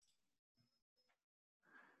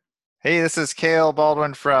Hey, this is Kale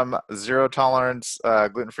Baldwin from Zero Tolerance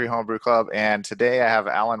Gluten-Free Homebrew Club, and today I have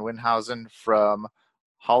Alan Winhausen from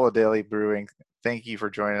Holodaily Brewing. Thank you for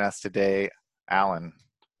joining us today, Alan.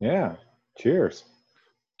 Yeah. Cheers.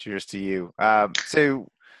 Cheers to you.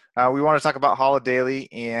 We want to talk about Holodaily,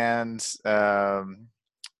 and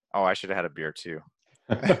oh, I should have had a beer too.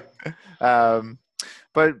 Um,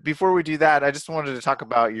 but before we do that, I just wanted to talk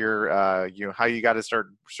about how you got to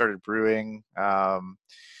started brewing.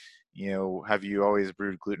 Have you always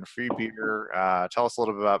brewed gluten-free beer? Tell us a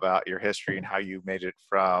little bit about your history and how you made it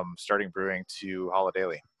from starting brewing to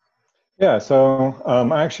Holodaily.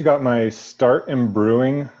 I actually got my start in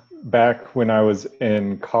brewing back when I was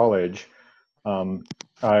in college. Um,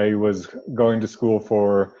 I was going to school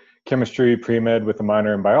for chemistry pre-med with a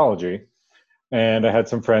minor in biology, and I had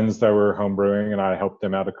some friends that were home brewing, and I helped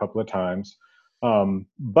them out a couple of times.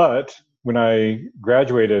 But when I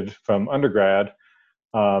graduated from undergrad,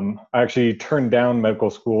 I actually turned down medical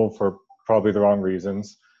school for probably the wrong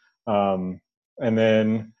reasons. Um, and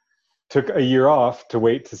then took a year off to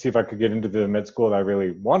wait to see if I could get into the med school that I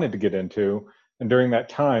really wanted to get into. And during that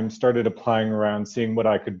time, started applying around, seeing what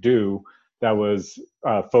I could do that was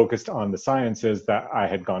focused on the sciences that I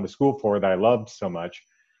had gone to school for that I loved so much.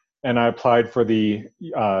 And I applied for the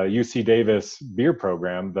UC Davis beer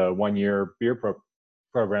program, the 1 year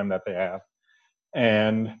program that they have,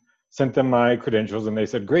 and sent them my credentials. And they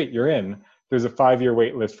said, "Great, you're in. There's a 5 year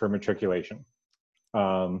wait list for matriculation."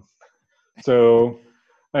 Um, so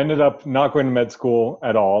I ended up not going to med school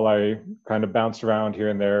at all. I kind of bounced around here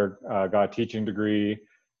and there, got a teaching degree,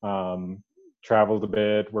 um, traveled a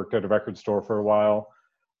bit, worked at a record store for a while,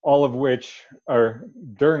 all of which, or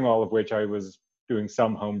during all of which, I was doing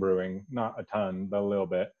some home brewing, not a ton, but a little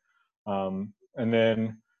bit. And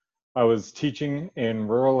then I was teaching in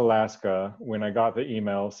rural Alaska when I got the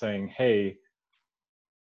email saying, "Hey,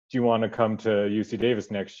 do you want to come to UC Davis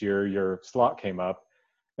next year? Your slot came up."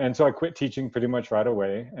 And so I quit teaching pretty much right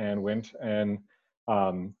away and went and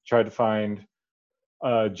tried to find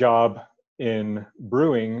a job in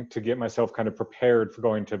brewing to get myself kind of prepared for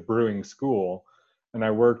going to brewing school. And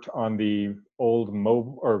I worked on the old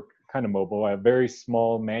mobile, or kind of mobile, a very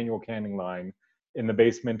small manual canning line in the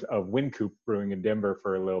basement of Wincoop Brewing in Denver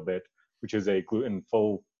for a little bit, which is a gluten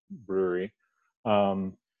full brewery.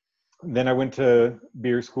 Um, then I went to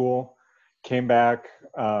beer school, came back,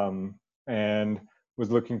 and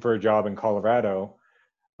was looking for a job in Colorado,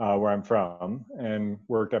 where I'm from, and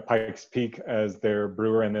worked at Pikes Peak as their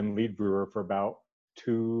brewer and then lead brewer for about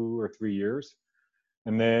 2 or 3 years.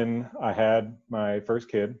 And then I had my first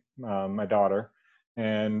kid, my daughter,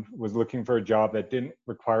 and was looking for a job that didn't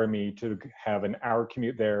require me to have an hour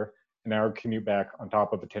commute there, an hour commute back on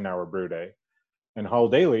top of a 10-hour brew day. And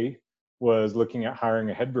Holodaily was looking at hiring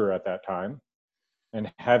a head brewer at that time. And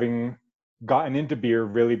having gotten into beer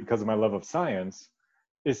really because of my love of science,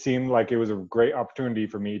 it seemed like it was a great opportunity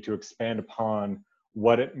for me to expand upon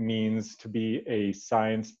what it means to be a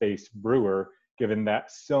science-based brewer, given that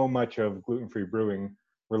so much of gluten-free brewing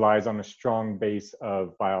relies on a strong base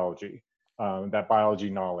of biology, that biology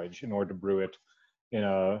knowledge in order to brew it in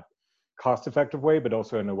a cost-effective way, but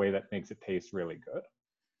also in a way that makes it taste really good.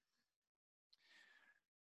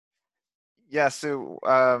 Yeah,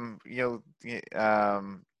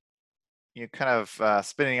 kind of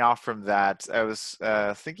spinning off from that, I was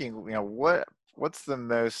thinking, what's the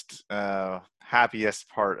most happiest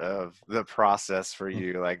part of the process for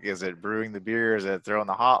you? Like, is it brewing the beer? Is it throwing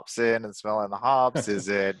the hops in and smelling the hops? Is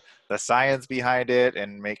it the science behind it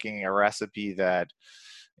and making a recipe that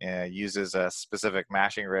uses a specific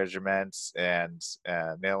mashing regiment and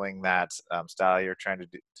nailing that style you're trying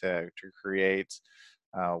to create?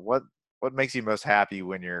 What makes you most happy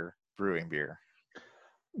when you're brewing beer?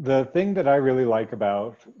 The thing that I really like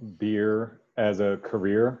about beer as a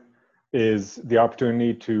career is the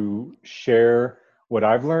opportunity to share what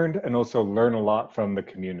I've learned and also learn a lot from the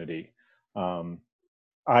community. Um,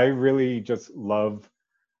 I really just love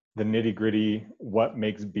the nitty gritty, what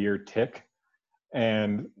makes beer tick.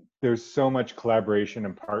 And there's so much collaboration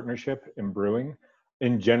and partnership in brewing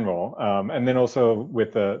in general. And then also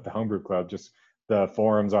with the Homebrew Club, just the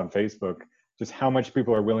forums on Facebook, just how much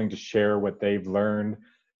people are willing to share what they've learned.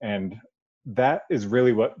 And that is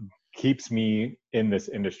really what keeps me in this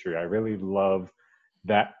industry. I really love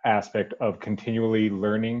that aspect of continually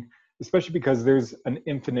learning, especially because there's an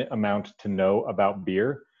infinite amount to know about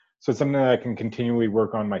beer. So it's something that I can continually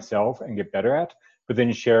work on myself and get better at, but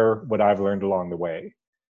then share what I've learned along the way.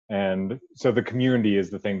 And so the community is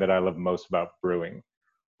the thing that I love most about brewing.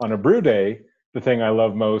 On a brew day, the thing I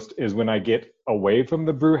love most is when I get away from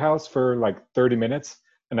the brew house for like 30 minutes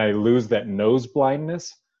and I lose that nose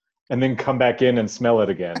blindness and then come back in and smell it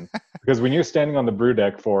again. Because when you're standing on the brew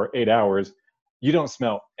deck for 8 hours, you don't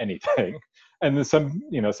smell anything. And then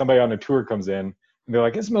somebody on a tour comes in and they're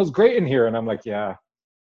like, "It smells great in here," and I'm like, "Yeah,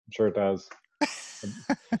 I'm sure it does."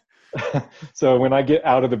 So when I get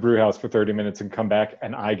out of the brew house for 30 minutes and come back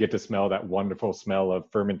and I get to smell that wonderful smell of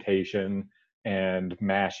fermentation and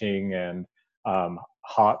mashing and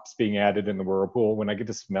hops being added in the whirlpool, when I get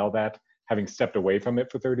to smell that, having stepped away from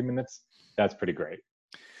it for 30 minutes, that's pretty great.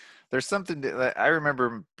 There's something that I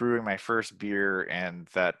remember brewing my first beer, and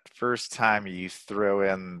that first time you throw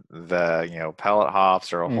in the, pellet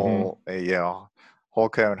hops or a Hmm. whole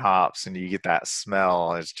cone hops, and you get that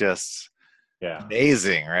smell. It's just Yeah.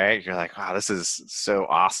 amazing, right? You're like, wow, this is so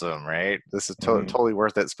awesome, right? This is Hmm. totally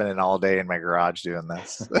worth it spending all day in my garage doing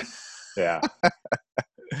this. Yeah.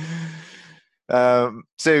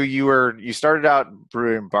 So you started out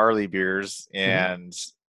brewing barley beers Hmm. and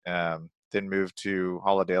then moved to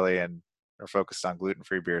Holodaily and are focused on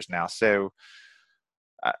gluten-free beers now. So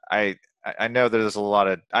I I I know there's a lot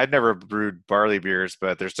of I've never brewed barley beers,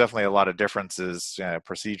 but there's definitely a lot of differences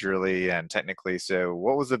procedurally and technically. So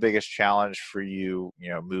what was the biggest challenge for you,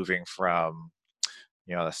 moving from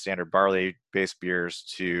the standard barley-based beers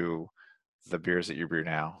to the beers that you brew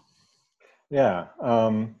now? Yeah.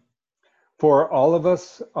 For all of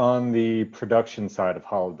us on the production side of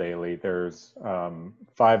Holodaily, there's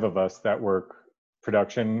 5 of us that work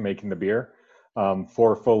production, making the beer,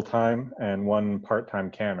 4 full-time and 1 part-time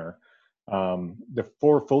canner. The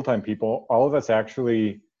 4 full-time people, all of us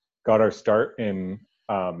actually got our start in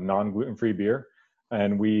non-gluten-free beer,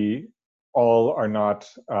 and we all are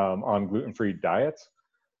not on gluten-free diets.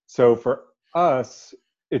 So for us,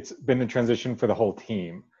 it's been a transition for the whole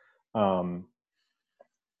team. Um,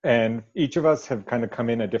 and each of us have kind of come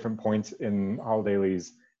in at different points in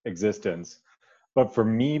Holodaily's existence. But for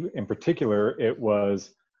me in particular, it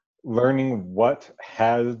was learning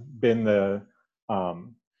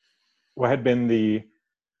um, what had been the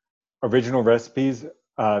original recipes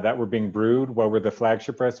that were being brewed, what were the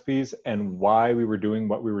flagship recipes, and why we were doing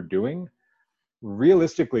what we were doing.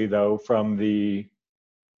 Realistically, though, from the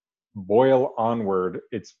boil onward,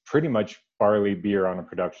 it's pretty much barley beer on a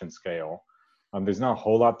production scale. There's not a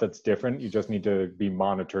whole lot that's different. You just need to be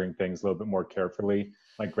monitoring things a little bit more carefully,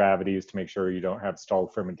 like gravities, to make sure you don't have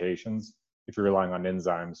stalled fermentations if you're relying on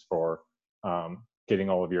enzymes for getting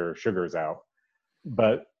all of your sugars out.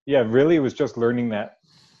 But yeah, really, it was just learning that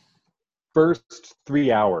first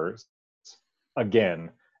 3 hours again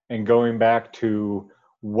and going back to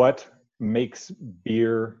what makes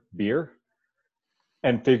beer beer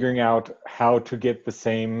and figuring out how to get the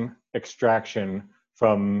same extraction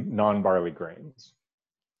from non-barley grains.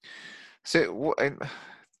 So,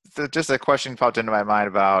 just a question popped into my mind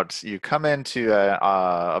about you come into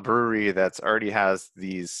a brewery that's already has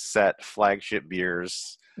these set flagship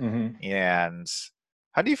beers, Mm-hmm. and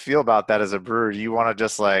how do you feel about that as a brewer? Do you want to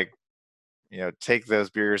just like, take those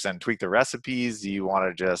beers and tweak the recipes? Do you want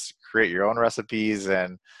to just create your own recipes?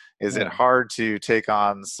 And is it Yeah. hard to take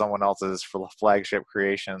on someone else's flagship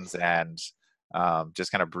creations and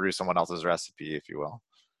just kind of brew someone else's recipe, if you will?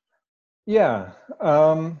 Yeah.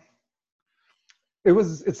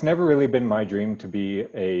 It's never really been my dream to be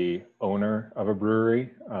a owner of a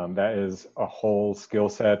brewery. That is a whole skill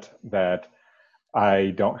set that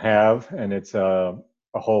I don't have, and it's a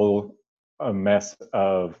mess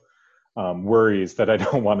of worries that I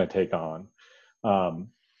don't want to take on. Um,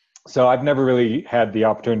 so I've never really had the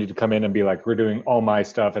opportunity to come in and be like, we're doing all my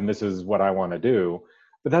stuff and this is what I want to do.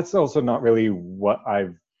 But that's also not really what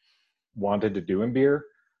I've wanted to do in beer.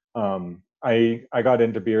 I got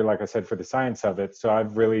into beer, like I said, for the science of it. So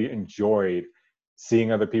I've really enjoyed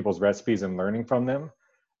seeing other people's recipes and learning from them,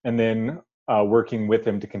 and then working with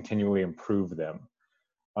them to continually improve them.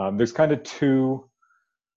 There's kind of 2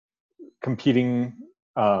 competing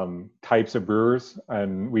types of brewers,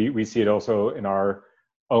 and we see it also in our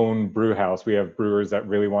own brew house. We have brewers that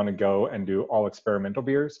really want to go and do all experimental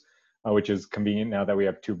beers, which is convenient now that we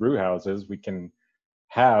have 2 brew houses. We can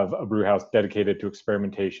have a brew house dedicated to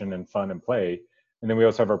experimentation and fun and play. And then we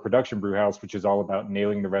also have our production brew house, which is all about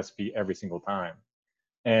nailing the recipe every single time.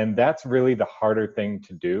 And that's really the harder thing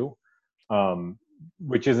to do, um,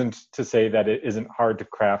 which isn't to say that it isn't hard to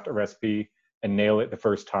craft a recipe and nail it the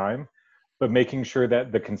first time, but making sure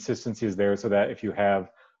that the consistency is there so that if you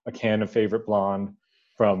have a can of favorite blonde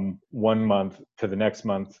from 1 month to the next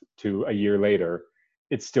month to a year later,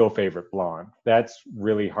 it's still favorite blonde. That's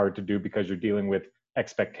really hard to do because you're dealing with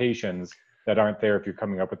expectations that aren't there if you're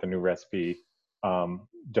coming up with a new recipe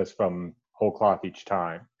just from whole cloth each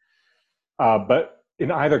time. But in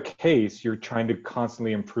either case, you're trying to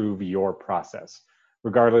constantly improve your process.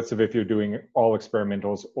 regardless of if you're doing all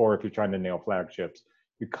experimentals or if you're trying to nail flagships.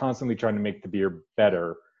 You're constantly trying to make the beer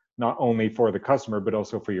better, not only for the customer, but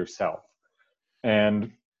also for yourself.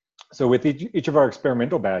 And so with each of our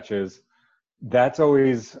experimental batches, that's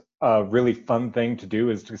always a really fun thing to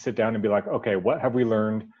do, is to sit down and be like, okay, what have we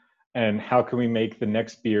learned and how can we make the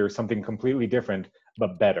next beer something completely different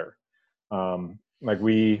but better? Like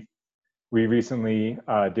we recently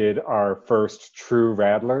did our first true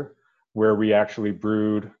Radler, where we actually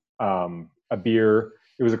brewed a beer.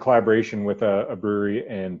 It was a collaboration with a brewery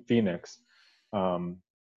in Phoenix, um,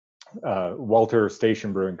 Walter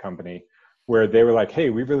Station Brewing Company, where they were like, hey,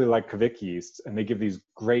 we really like Kveik yeasts, and they give these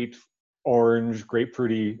great orange,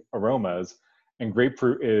 grapefruity aromas. And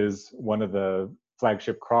grapefruit is one of the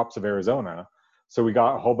flagship crops of Arizona. So we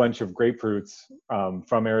got a whole bunch of grapefruits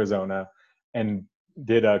from Arizona and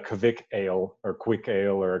did a Kveik ale or quick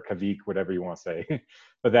ale or a Kveik, whatever you want to say.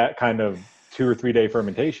 But that kind of 2 or 3 day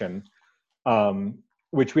fermentation,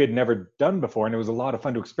 which we had never done before. And it was a lot of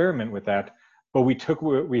fun to experiment with that. But we took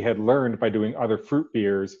what we had learned by doing other fruit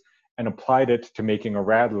beers and applied it to making a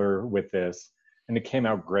Radler with this. And it came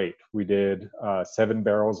out great. We did 7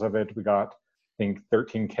 barrels of it. We got, I think,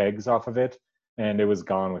 13 kegs off of it. And it was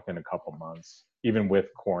gone within a couple months, even with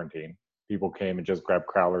quarantine. People came and just grabbed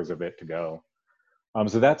crowlers of it to go.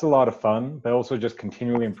 So that's a lot of fun, but also just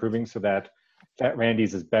continually improving so that Fat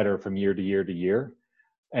Randy's is better from year to year to year,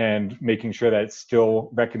 and making sure that it's still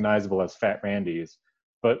recognizable as Fat Randy's,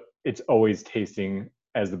 but it's always tasting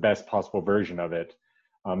as the best possible version of it.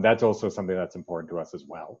 That's also something that's important to us as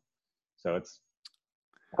well. So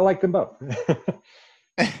I like them both.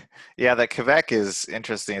 Yeah, that Quebec is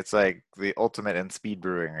interesting. It's like the ultimate in speed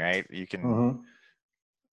brewing, right? Mm-hmm.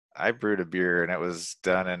 I brewed a beer and it was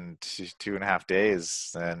done in 2.5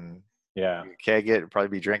 days, and Yeah, you keg it, probably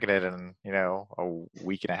be drinking it in, a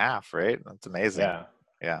week and a half, right? That's amazing. yeah,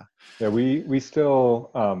 Yeah. yeah. We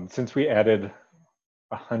still, since we added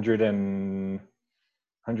 100 and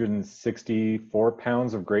 164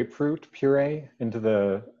 pounds of grapefruit puree into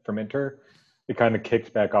the fermenter, it kind of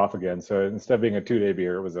kicked back off again. So instead of being a 2 day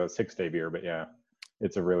beer, it was a 6 day beer. But yeah,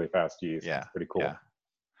 it's a really fast yeast. Yeah. It's pretty Yeah. cool.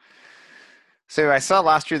 So I saw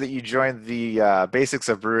last year that you joined the Basics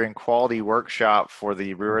of Brewing Quality Workshop for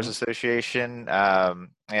the Brewers Mm-hmm. Association,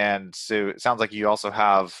 and so it sounds like you also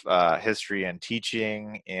have history in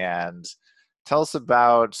teaching. And tell us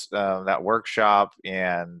about that workshop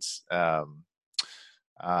and um,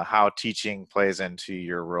 how teaching plays into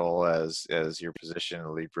your role as your position in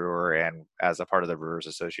the lead brewer and as a part of the Brewers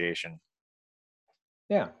Association.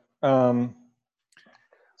 Yeah. Um,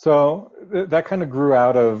 that kind of grew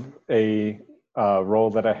out of a role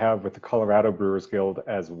that I have with the Colorado Brewers Guild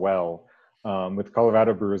as well. With the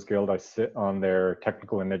Colorado Brewers Guild, I sit on their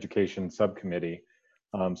technical and education subcommittee.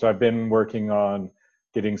 So I've been working on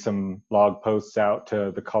getting some blog posts out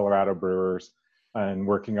to the Colorado brewers and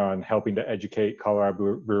working on helping to educate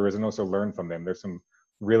Colorado brewers and also learn from them. There's some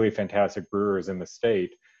really fantastic brewers in the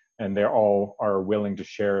state, and they all are willing to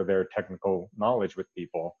share their technical knowledge with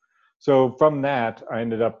people. So from that, I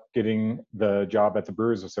ended up getting the job at the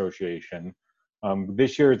Brewers Association.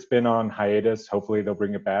 This year it's been on hiatus. Hopefully they'll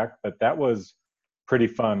bring it back. But that was pretty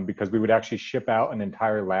fun because we would actually ship out an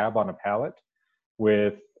entire lab on a pallet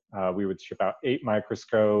with, we would ship out 8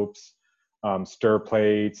 microscopes, stir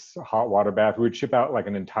plates, hot water bath. We would ship out like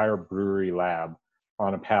an entire brewery lab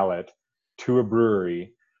on a pallet to a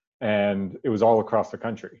brewery, and it was all across the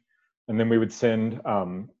country. And then we would send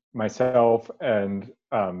myself and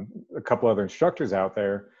a couple other instructors out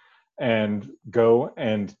there and go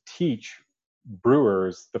and teach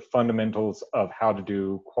brewers the fundamentals of how to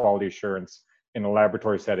do quality assurance in a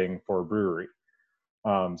laboratory setting for a brewery.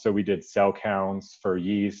 So we did cell counts for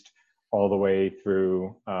yeast all the way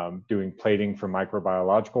through doing plating for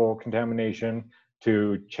microbiological contamination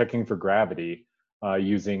to checking for gravity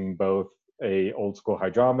using both a old school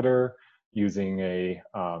hydrometer, using a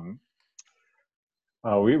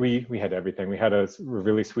we had everything. We had a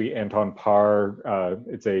really sweet Anton Par.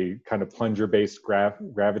 It's a kind of plunger-based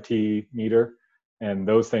gravity meter, and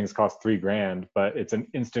those things cost $3,000. But it's an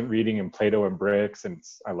instant reading in Play-Doh and bricks, and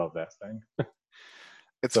I love that thing.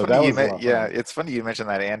 It's So funny that was a lot of yeah, fun. it's funny you mentioned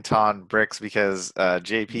that Anton Bricks because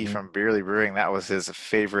JP Hmm. from Beerly Brewing, that was his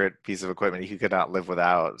favorite piece of equipment. He could not live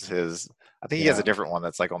without his. I think he has a Yeah. different one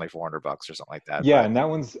that's like only $400 or something like that. Yeah, But and that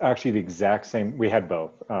one's actually the exact same. We had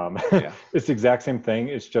both. yeah, It's the exact same thing.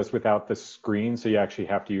 It's just without the screen, so you actually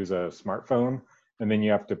have to use a smartphone, and then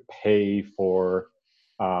you have to pay for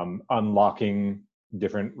unlocking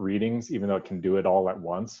different readings, even though it can do it all at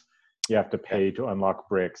once. You have to okay, pay to unlock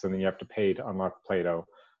bricks, and then you have to pay to unlock Play-Doh.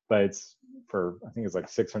 but it's for, I think it's like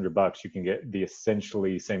 $600. You can get the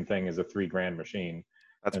essentially same thing as a $3,000 machine,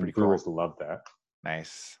 That's and pretty cool. brewers love that.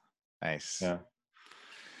 Nice. Nice. Yeah,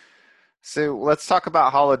 So let's talk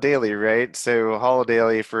about Holodaily, right? So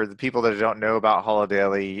Holodaily, for the people that don't know about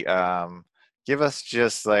Holodaily, give us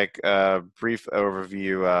just like a brief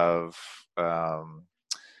overview of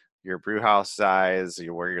your brew house size,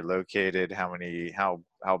 where you're located, how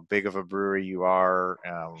big of a brewery you are,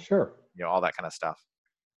 sure. all that kind of stuff.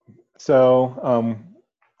 So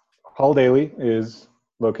Hall Daily is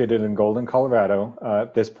located in Golden, Colorado.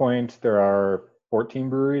 At this point, there are 14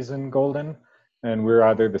 breweries in Golden, and we're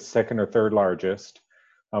either the second or third largest.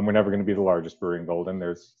 We're never going to be the largest brewery in Golden.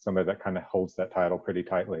 There's somebody that kind of holds that title pretty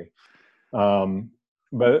tightly. Um,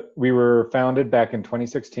 but we were founded back in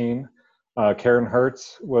 2016. Karen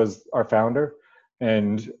Hertz was our founder,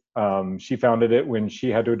 and she founded it when she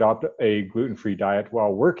had to adopt a gluten-free diet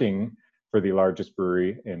while working for the largest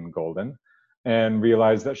brewery in Golden, and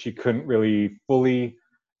realized that she couldn't really fully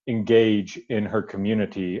engage in her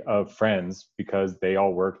community of friends because they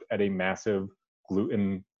all worked at a massive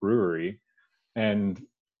gluten brewery. And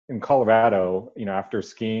in Colorado, after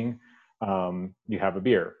skiing, you have a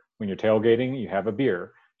beer. When you're tailgating, you have a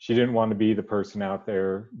beer. She didn't want to be the person out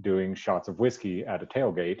there doing shots of whiskey at a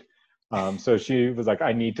tailgate. So she was like,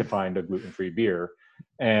 I need to find a gluten-free beer.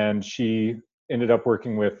 And she ended up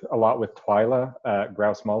working a lot with Twyla at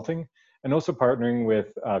Grouse Malting, and also partnering with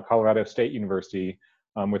Colorado State University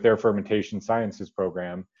with their fermentation sciences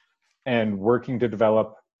program, and working to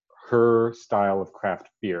develop her style of craft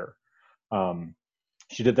beer. Um,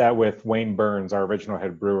 she did that with Wayne Burns, our original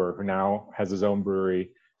head brewer, who now has his own brewery,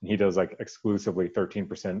 and he does like exclusively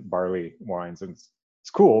 13% barley wines. And it's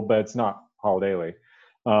cool, but it's not Holodaily.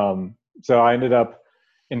 So I ended up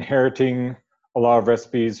inheriting a lot of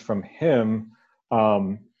recipes from him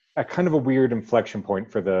at kind of a weird inflection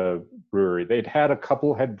point for the brewery. They'd had a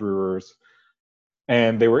couple head brewers,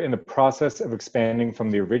 and they were in the process of expanding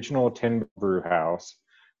from the original 10 brew house,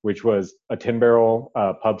 which was a 10 barrel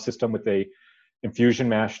pub system with a infusion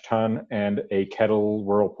mash tun and a kettle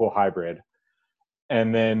whirlpool hybrid,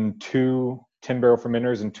 and then two 10 barrel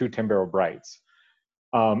fermenters and two 10 barrel brights.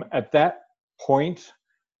 At that point,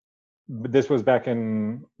 this was back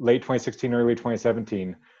in late 2016, early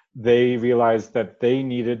 2017, they realized that they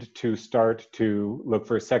needed to start to look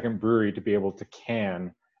for a second brewery to be able to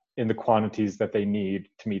can in the quantities that they need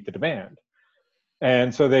to meet the demand.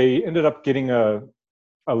 And so they ended up getting a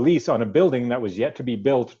lease on a building that was yet to be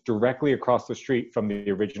built directly across the street from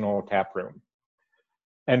the original tap room.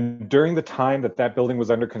 And during the time that that building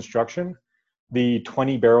was under construction, the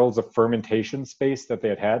 20 barrels of fermentation space that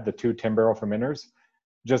they had, the two 10 barrel fermenters,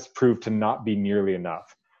 just proved to not be nearly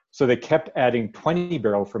enough. So they kept adding 20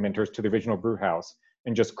 barrel fermenters to the original brew house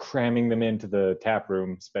and just cramming them into the tap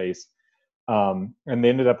room space. And they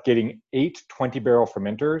ended up getting 8 20 barrel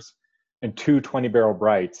fermenters and 2 20 barrel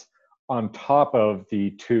brights on top of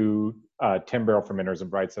the two 10 barrel fermenters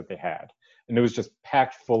and brights that they had. And it was just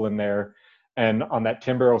packed full in there. And on that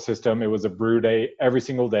 10 barrel system, it was a brew day every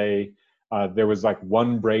single day. There was like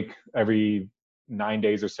one break every 9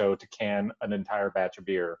 days or so to can an entire batch of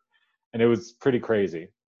beer. And it was pretty crazy.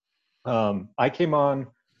 I came on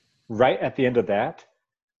right at the end of that,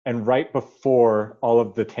 and right before all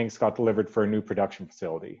of the tanks got delivered for a new production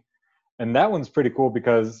facility. And that one's pretty cool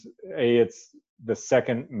because it's the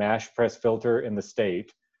second mash press filter in the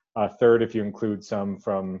state, third if you include some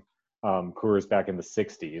from Coors back in the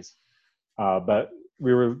 60s. But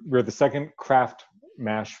we're the second craft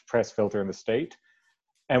mash press filter in the state.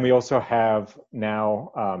 And we also have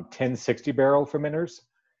now 10 60 barrel fermenters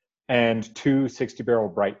and two 60 barrel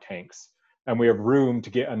bright tanks. And we have room to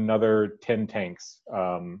get another 10 tanks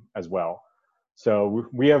as well. So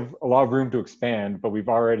we have a lot of room to expand, but we've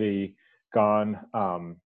already gone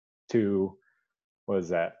to, what is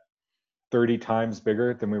that, 30 times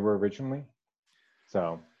bigger than we were originally.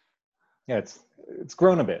 So yeah, it's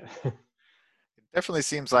grown a bit. Definitely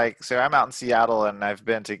seems like, so I'm out in Seattle and I've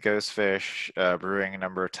been to Ghostfish Brewing a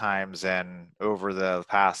number of times, and over the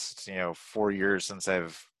past 4 years since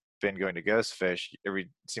I've been going to Ghostfish, it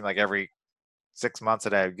seemed like every 6 months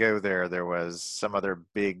that I would go there, there was some other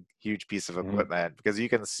big, huge piece of Mhm. equipment, because you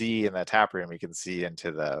can see in the tap room, you can see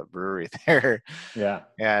into the brewery there. Yeah.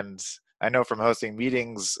 And I know from hosting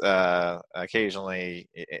meetings occasionally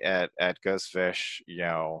at Ghostfish,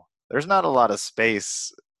 there's not a lot of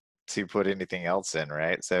space to put anything else in,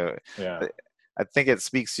 right? So Yeah. I I think it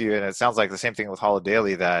speaks to you, and it sounds like the same thing with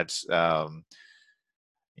Holodaily, that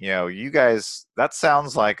you guys, that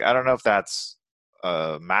sounds like, I don't know if that's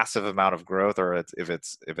a massive amount of growth, or if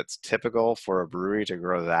it's typical for a brewery to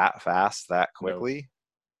grow that fast, that No. quickly.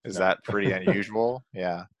 Is No. that pretty unusual?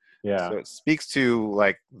 Yeah. Yeah. So it speaks to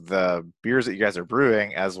like the beers that you guys are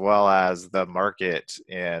brewing as well as the market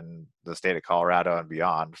in the state of Colorado and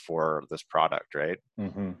beyond for this product, right?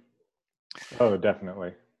 Hmm. Oh,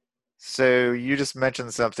 definitely. So you just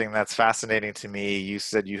mentioned something that's fascinating to me. You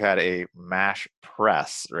said you had a mash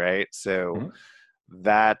press, right? So Hmm.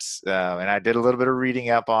 that, and I did a little bit of reading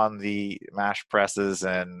up on the mash presses,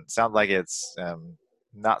 and it sounds like it's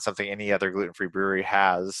not something any other gluten-free brewery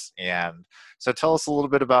has. And so tell us a little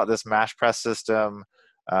bit about this mash press system.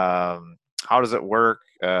 How does it work?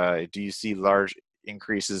 Do you see large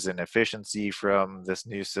increases in efficiency from this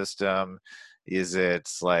new system? Is it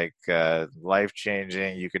like life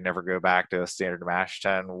changing? You could never go back to a standard mash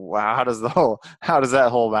tun. Wow, how does that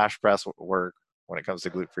whole mash press work when it comes to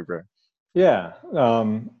gluten-free brewing? Yeah.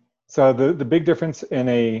 So the big difference in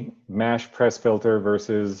a mash press filter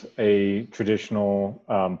versus a traditional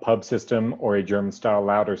pub system or a German style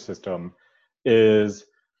lauter system is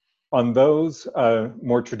on those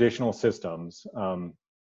more traditional systems.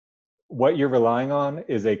 What you're relying on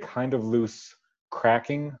is a kind of loose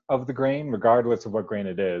cracking of the grain, regardless of what grain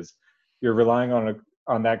it is. You're relying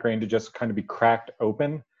on that grain to just kind of be cracked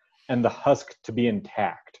open and the husk to be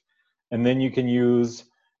intact. And then you can use,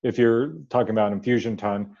 if you're talking about infusion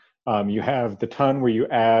tun, you have the tun where you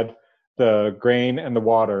add the grain and the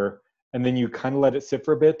water, and then you kind of let it sit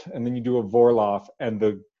for a bit, and then you do a Vorlauf, and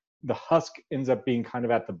the husk ends up being kind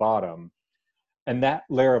of at the bottom. And that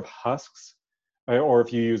layer of husks, or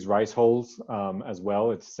if you use rice hulls as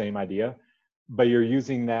well, it's the same idea. But you're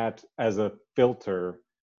using that as a filter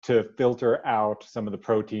to filter out some of the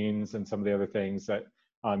proteins and some of the other things that,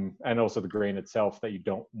 and also the grain itself that you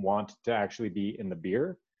don't want to actually be in the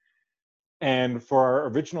beer. And for our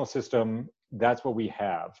original system, that's what we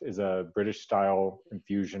have is a British style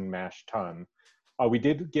infusion mash tun. We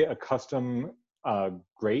did get a custom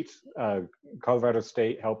grate. Colorado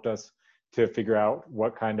State helped us to figure out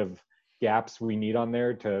what kind of gaps we need on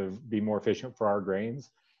there to be more efficient for our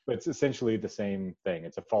grains. But it's essentially the same thing.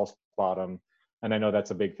 It's a false bottom. And I know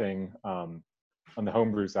that's a big thing on the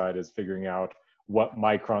homebrew side is figuring out what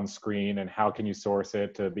micron screen and how can you source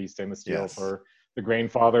it to be stainless steel Yes. for the grain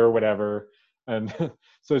father or whatever. And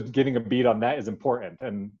so getting a bead on that is important.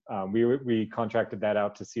 And we contracted that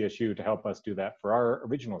out to CSU to help us do that for our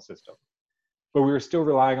original system. But we were still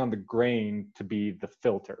relying on the grain to be the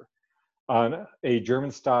filter. On a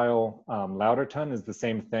German style lauter tun is the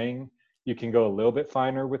same thing. You can go a little bit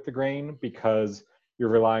finer with the grain because you're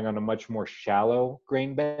relying on a much more shallow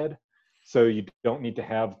grain bed. So you don't need to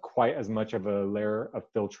have quite as much of a layer of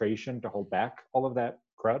filtration to hold back all of that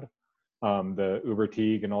crud, the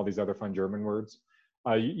Überteig and all these other fun German words.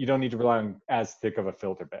 You don't need to rely on as thick of a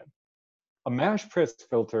filter bed. A mash press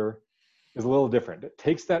filter is a little different. It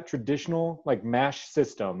takes that traditional like mash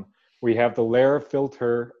system where you have the layer of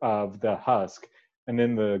filter of the husk and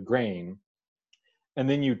then the grain, and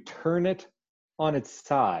then you turn it on its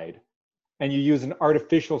side and you use an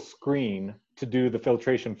artificial screen to do the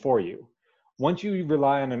filtration for you. Once you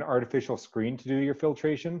rely on an artificial screen to do your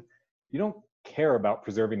filtration, you don't care about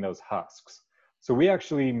preserving those husks. So we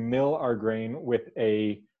actually mill our grain with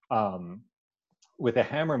a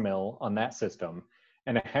hammer mill on that system.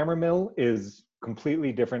 And a hammer mill is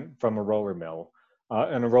completely different from a roller mill.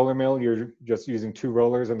 In a roller mill, you're just using two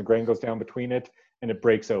rollers and the grain goes down between it and it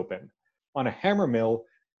breaks open. On a hammer mill,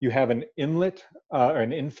 you have an inlet or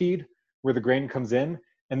an infeed where the grain comes in,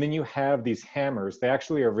 and then you have these hammers. They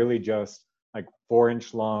actually are really just like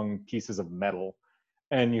 4-inch long pieces of metal,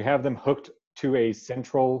 and you have them hooked to a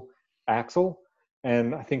central axle.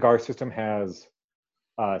 And I think our system has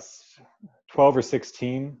uh, 12 or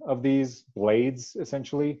 16 of these blades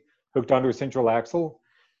essentially hooked onto a central axle,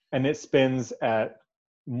 and it spins at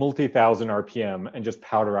multi-thousand RPM and just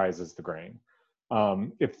powderizes the grain.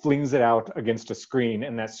 It flings it out against a screen,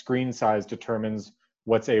 and that screen size determines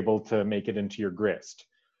what's able to make it into your grist.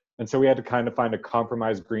 And so we had to kind of find a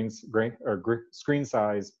compromised screen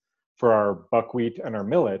size for our buckwheat and our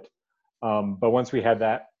millet. But once we had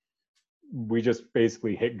that, we just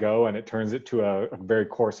basically hit go and it turns it to a very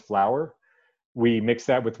coarse flour. We mix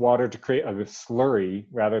that with water to create a slurry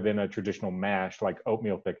rather than a traditional mash like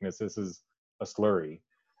oatmeal thickness. This is a slurry.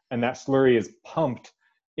 And that slurry is pumped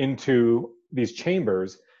into these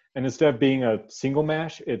chambers. And instead of being a single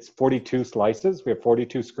mash, it's 42 slices. We have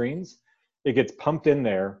 42 screens. It gets pumped in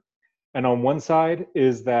there. And on one side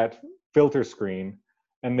is that filter screen.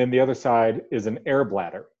 And then the other side is an air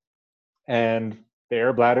bladder. And the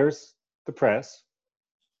air bladder's the press,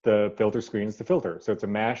 the filter screen's the filter. So it's a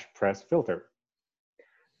mash press filter.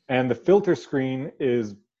 And the filter screen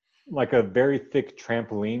is like a very thick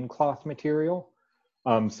trampoline cloth material.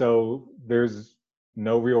 So there's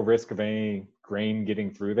no real risk of any grain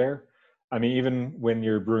getting through there. I mean, even when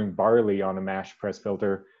you're brewing barley on a mash press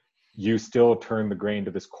filter, you still turn the grain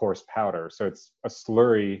to this coarse powder. So it's a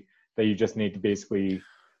slurry that you just need to basically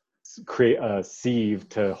create a sieve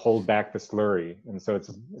to hold back the slurry. And so it's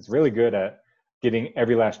really good at getting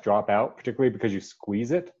every last drop out, particularly because you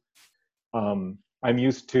squeeze it. I'm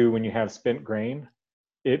used to, when you have spent grain,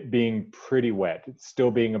 it being pretty wet. It's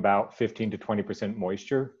still being about 15 to 20%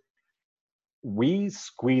 moisture. We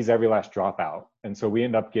squeeze every last drop out. And so we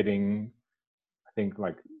end up getting, I think,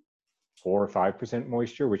 like 4 or 5%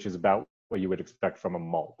 moisture, which is about what you would expect from a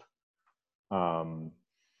malt. Um,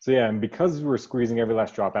 so yeah, and because we're squeezing every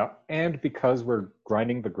last drop out, and because we're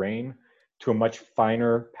grinding the grain to a much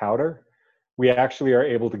finer powder, we actually are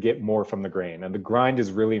able to get more from the grain. And the grind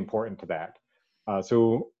is really important to that.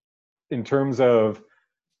 So in terms of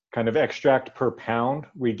kind of extract per pound,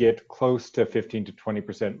 we get close to 15 to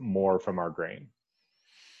 20% more from our grain.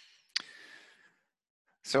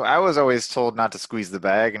 So I was always told not to squeeze the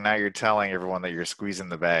bag, and now you're telling everyone that you're squeezing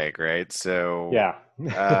the bag, right? So, Yeah.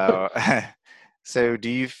 uh, so do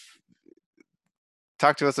you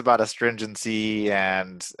talk to us about astringency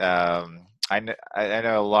and I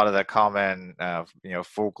know a lot of the common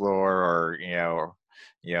folklore or you know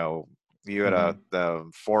you go to Mhm.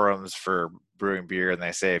 the forums for brewing beer and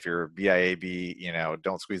they say if you're BIAB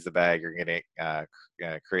don't squeeze the bag, you're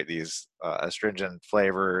gonna create these astringent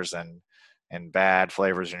flavors and bad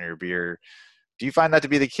flavors in your beer. Do you find that to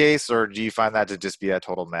be the case, or do you find that to just be a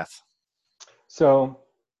total myth? So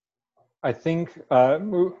I think I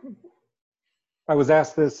was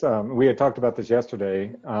asked this, we had talked about this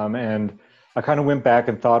yesterday, and I kind of went back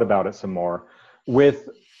and thought about it some more. With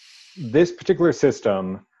this particular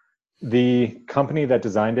system, the company that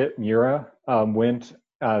designed it, Mura, went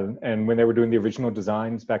and when they were doing the original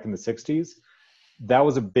designs back in the 60s, that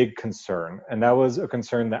was a big concern. And that was a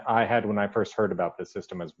concern that I had when I first heard about this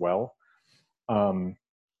system as well. Um,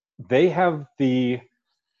 they have the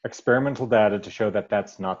experimental data to show that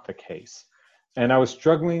that's not the case. And I was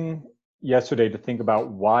struggling yesterday to think about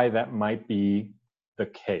why that might be the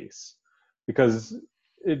case. Because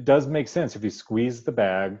it does make sense. If you squeeze the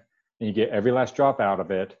bag and you get every last drop out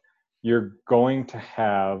of it, you're going to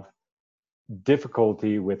have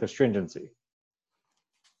difficulty with astringency.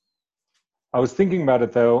 I was thinking about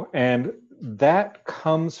it though, and that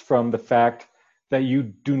comes from the fact that you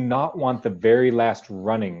do not want the very last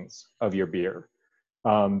runnings of your beer.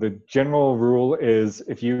 The general rule is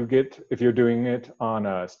if you're doing it on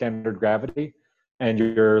a standard gravity and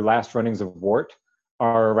your last runnings of wort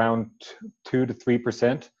are around 2 to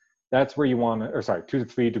 3%, that's where you want to, or sorry, 2 to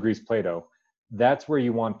 3 degrees Plato. That's where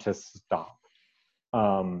you want to stop.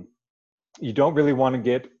 Um, you don't really want to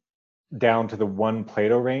get down to the 1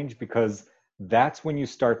 Plato range because that's when you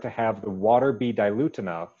start to have the water be dilute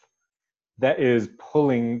enough that is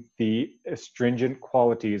pulling the astringent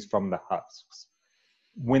qualities from the husks.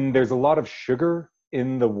 When there's a lot of sugar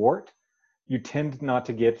in the wort, you tend not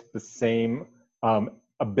to get the same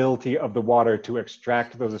ability of the water to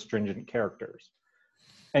extract those astringent characters.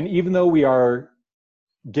 And even though we are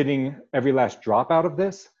getting every last drop out of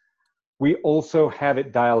this, we also have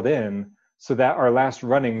it dialed in so that our last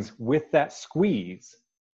runnings with that squeeze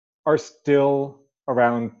are still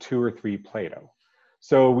around 2 or 3 Plato.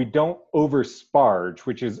 So we don't over sparge,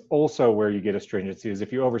 which is also where you get astringency. Is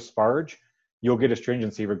if you over sparge, you'll get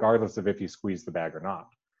astringency regardless of if you squeeze the bag or not.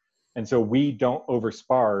 And so we don't over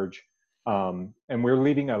sparge, and we're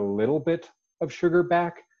leaving a little bit of sugar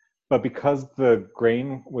back, but because the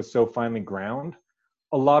grain was so finely ground,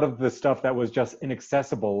 a lot of the stuff that was just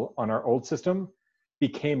inaccessible on our old system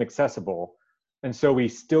became accessible. And so we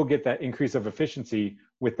still get that increase of efficiency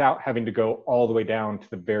without having to go all the way down to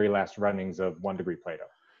the very last runnings of 1 degree Plato.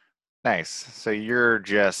 Nice. So you're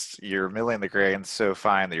milling the grain so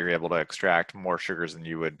fine that you're able to extract more sugars than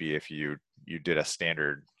you would be if you did a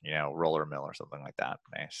standard, roller mill or something like that.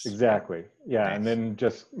 Nice. Yeah. Exactly. Yeah, and Nice. then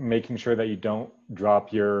just making sure that you don't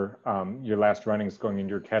drop your last runnings going into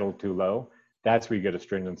your kettle too low. That's where you get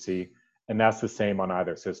astringency, and that's the same on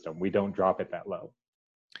either system. We don't drop it that low.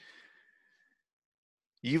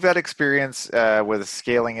 You've had experience with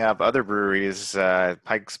scaling up other breweries.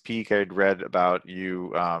 Pikes Peak, I'd read about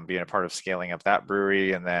you being a part of scaling up that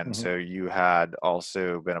brewery, and then Mhm. so you had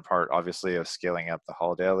also been a part, obviously, of scaling up the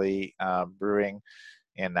Holiday Brewing,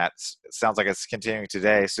 and that sounds like it's continuing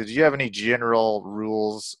today. So, do you have any general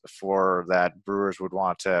rules for that brewers would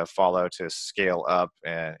want to follow to scale up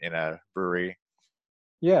in a brewery?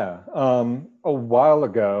 Yeah, a while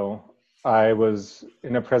ago, I was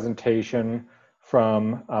in a presentation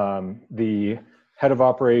from the head of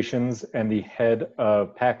operations and the head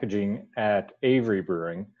of packaging at Avery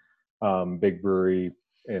Brewing, big brewery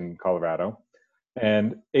in Colorado.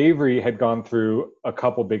 And Avery had gone through a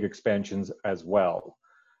couple big expansions as well.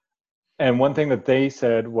 And one thing that they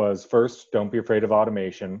said was, first, don't be afraid of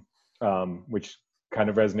automation, which kind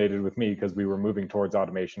of resonated with me because we were moving towards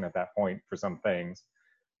automation at that point for some things.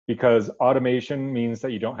 Because automation means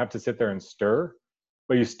that you don't have to sit there and stir,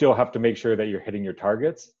 but you still have to make sure that you're hitting your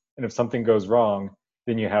targets. And if something goes wrong,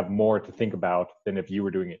 then you have more to think about than if you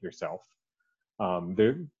were doing it yourself.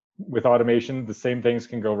 With automation, the same things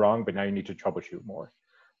can go wrong, but now you need to troubleshoot more.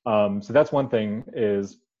 So that's one thing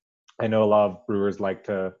is, I know a lot of brewers like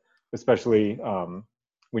to, especially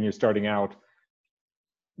when you're starting out,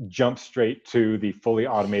 jump straight to the fully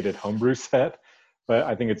automated homebrew set. But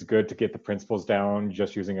I think it's good to get the principles down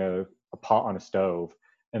just using a pot on a stove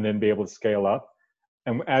and then be able to scale up.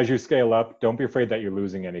 And as you scale up, don't be afraid that you're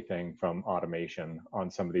losing anything from automation on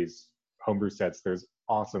some of these homebrew sets. There's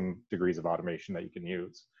awesome degrees of automation that you can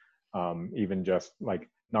use. Even just like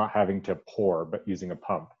not having to pour, but using a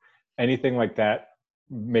pump. Anything like that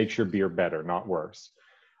makes your beer better, not worse.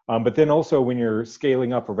 But then also when you're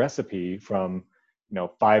scaling up a recipe from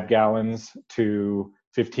 5 gallons to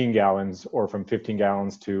 15 gallons, or from 15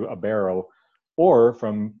 gallons to a barrel, or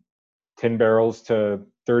from 10 barrels to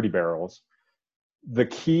 30 barrels, the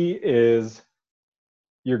key is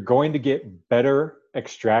you're going to get better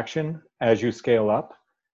extraction as you scale up,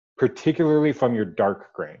 particularly from your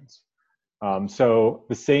dark grains. So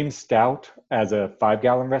the same stout as a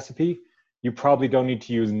 5-gallon recipe, you probably don't need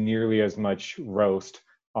to use nearly as much roast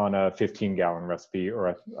on a 15-gallon recipe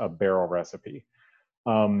or a barrel recipe.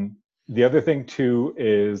 The other thing too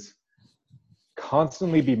is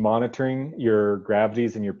constantly be monitoring your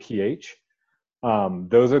gravities and your pH.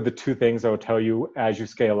 Those are the two things I will tell you as you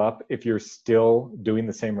scale up if you're still doing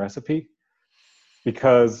the same recipe.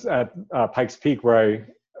 Because at Pikes Peak, where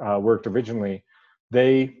I worked originally,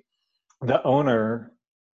 the owner,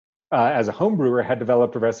 as a home brewer, had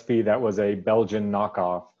developed a recipe that was a Belgian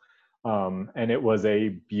knockoff. And it was a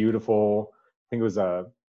beautiful, I think it was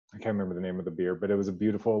I can't remember the name of the beer, but it was a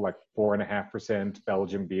beautiful, like 4.5%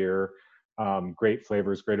 Belgian beer. Great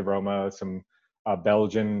flavors, great aroma, some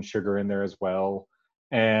Belgian sugar in there as well.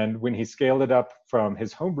 And when he scaled it up from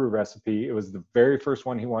his homebrew recipe, it was the very first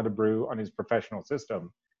one he wanted to brew on his professional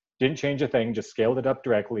system. Didn't change a thing, just scaled it up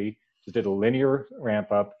directly, just did a linear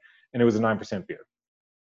ramp up, and it was a 9% beer.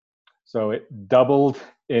 So it doubled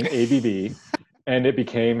in ABV, and it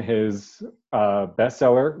became his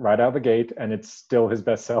bestseller right out of the gate, and it's still his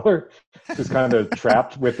bestseller. Just kind of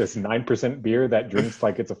trapped with this 9% beer that drinks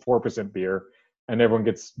like it's a 4% beer, and everyone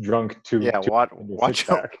gets drunk to watch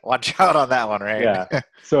out on that one, right? Yeah.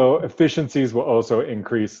 So efficiencies will also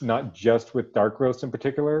increase, not just with dark roast in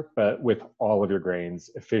particular, but with all of your grains.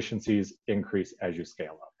 Efficiencies increase as you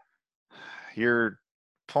scale up. You're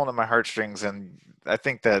pulling at my heartstrings, and I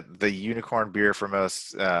think that the unicorn beer for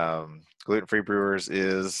most gluten-free brewers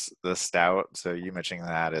is the stout. So you mentioning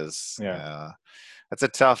that is it's a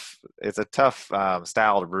tough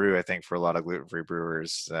style to brew, I think, for a lot of gluten-free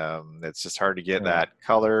brewers. It's just hard to get that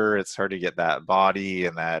color. It's hard to get that body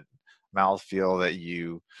and that mouthfeel that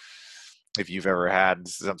if you've ever had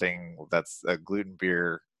something that's a gluten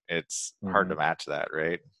beer, it's hard to match that,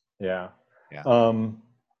 right? Yeah.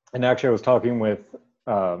 And actually, I was talking with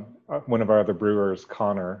one of our other brewers,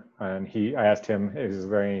 Connor, and I asked him, is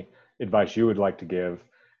there any advice you would like to give?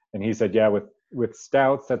 And he said, yeah, with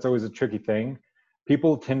stouts, that's always a tricky thing.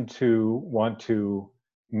 People tend to want to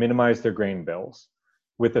minimize their grain bills.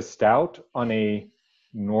 With a stout on a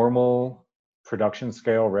normal production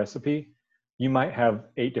scale recipe, you might have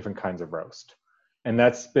 8 different kinds of roast. And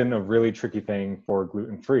that's been a really tricky thing for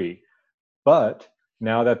gluten-free. But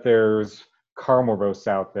now that there's caramel roasts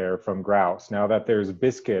out there from Grouse, now that there's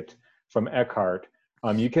biscuit from Eckhart,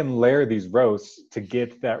 you can layer these roasts to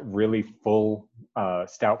get that really full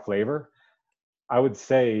stout flavor. I would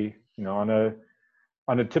say,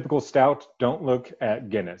 on a typical stout, don't look at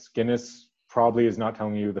Guinness. Guinness probably is not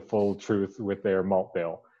telling you the full truth with their malt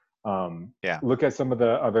bill. Look at some of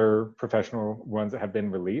the other professional ones that have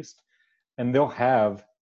been released, and they'll have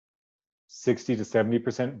 60 to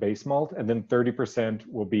 70% base malt, and then 30%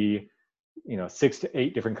 will be 6 to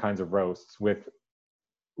 8 different kinds of roasts with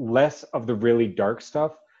less of the really dark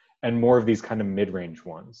stuff and more of these kind of mid-range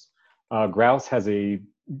ones. Grouse has a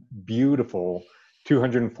beautiful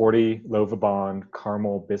 240 Lovibond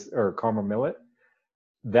caramel millet.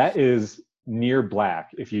 That is near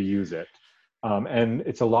black if you use it. And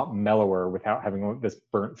it's a lot mellower without having this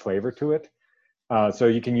burnt flavor to it. So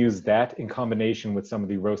you can use that in combination with some of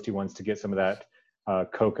the roasty ones to get some of that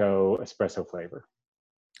cocoa espresso flavor.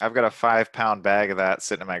 I've got a 5 pound bag of that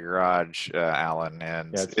sitting in my garage, Alan,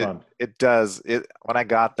 and Yeah, it's it fun. it does it. When I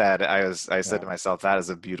got that, I said Yeah. to myself, that's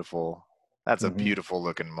a Hmm. beautiful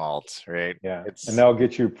looking malt, right? Yeah, and It's that'll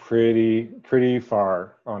get you pretty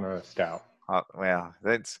far on a stout. well,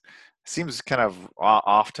 that's seems kind of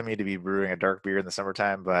off to me to be brewing a dark beer in the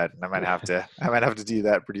summertime, but I might have to do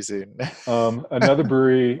that pretty soon. Another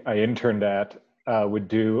brewery I interned at would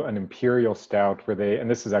do an imperial stout where they, and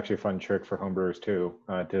this is actually a fun trick for homebrewers too,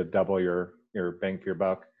 to double your bang for your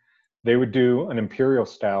buck. They would do an imperial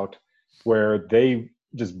stout where they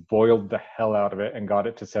just boiled the hell out of it and got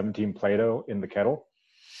it to 17 Plato in the kettle,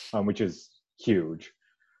 which is huge.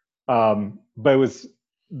 But it was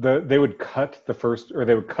they would cut the first, or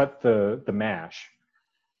they would cut the mash,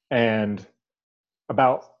 and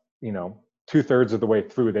about, 2/3 of the way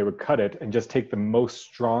through, they would cut it and just take the most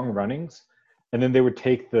strong runnings, and then they would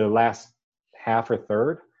take the last half or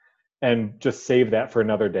third and just save that for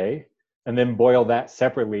another day, and then boil that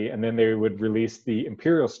separately, and then they would release the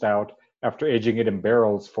imperial stout after aging it in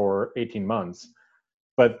barrels for 18 months.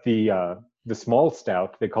 But the small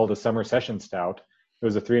stout they called a summer session stout. It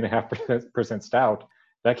was a 3.5% stout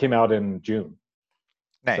that came out in June.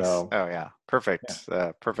 Nice. So Oh yeah,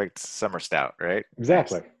 yeah, perfect summer stout, right?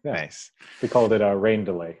 exactly. Nice, Yeah, nice. they called it a rain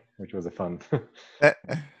delay, which was a fun. Eh,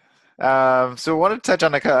 so I want to touch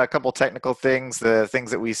on a couple technical things, the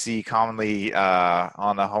things that we see commonly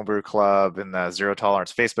on the Homebrew Club and the Zero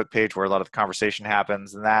Tolerance Facebook page where a lot of the conversation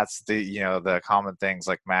happens, and that's the common things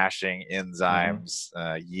like mashing, Hmm. enzymes,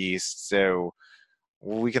 yeast. So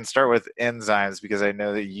we can start with enzymes because I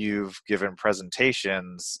know that you've given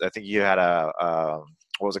presentations. I think you had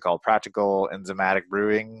what was it called? Practical enzymatic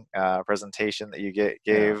brewing presentation that you Yeah.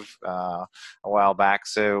 gave a while back.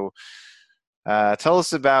 So tell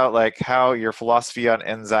us about like how your philosophy on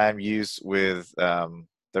enzyme use with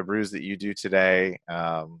the brews that you do today.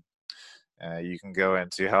 You can go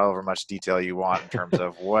into however much detail you want in terms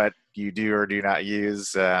of what you do or do not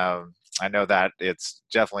use. I know that it's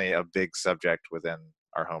definitely a big subject within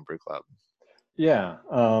our homebrew club. Yeah.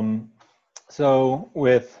 So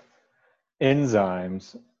with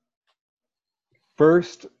enzymes,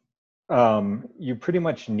 first, you pretty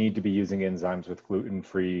much need to be using enzymes with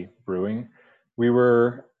gluten-free brewing. We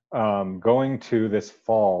were going to this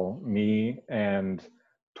fall, me and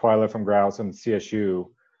Twyla from Grouse and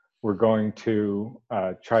CSU, were going to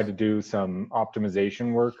try to do some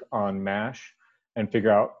optimization work on mash and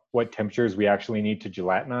figure out what temperatures we actually need to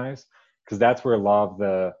gelatinize, because that's where a lot of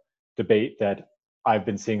the debate that I've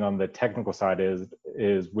been seeing on the technical side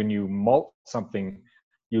is when you malt something,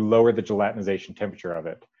 you lower the gelatinization temperature of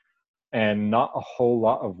it, and not a whole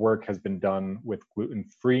lot of work has been done with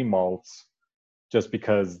gluten-free malts just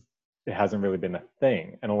because it hasn't really been a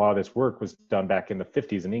thing. And a lot of this work was done back in the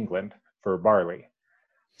 50s in England for barley.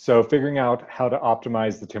 So figuring out how to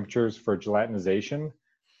optimize the temperatures for gelatinization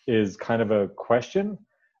is kind of a question.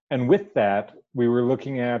 And with that, we were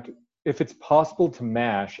looking at if it's possible to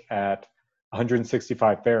mash at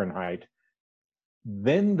 165 Fahrenheit,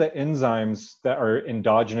 then the enzymes that are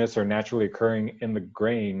endogenous or naturally occurring in the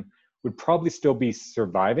grain would probably still be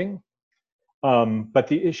surviving. But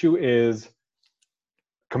the issue is,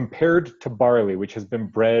 compared to barley, which has been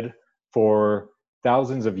bred for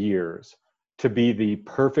thousands of years to be the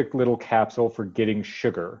perfect little capsule for getting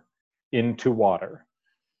sugar into water,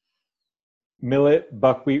 millet,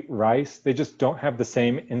 buckwheat, rice, they just don't have the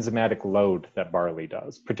same enzymatic load that barley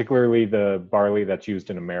does, particularly the barley that's used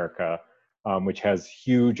in America, which has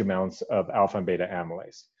huge amounts of alpha and beta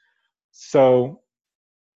amylase. So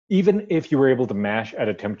even if you were able to mash at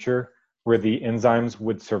a temperature where the enzymes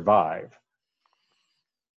would survive,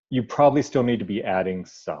 you probably still need to be adding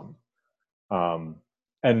some. Um,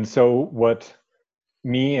 and so what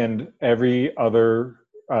me and every other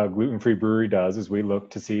gluten-free brewery does is we look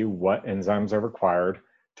to see what enzymes are required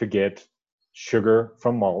to get sugar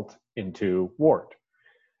from malt into wort.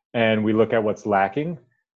 And we look at what's lacking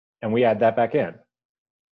and we add that back in.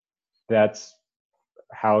 That's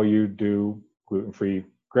how you do gluten-free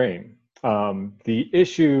grain. The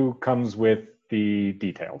issue comes with the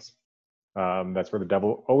details. That's where the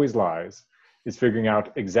devil always lies, is figuring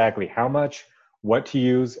out exactly how much, what to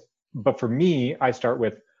use. But for me, I start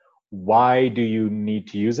with why do you need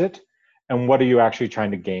to use it, and what are you actually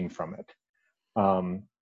trying to gain from it?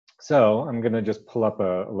 So I'm going to just pull up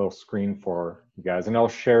a little screen for you guys, and I'll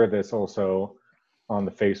share this also on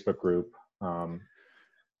the Facebook group.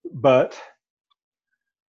 But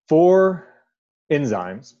for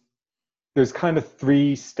enzymes, there's kind of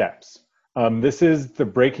 3 steps. This is the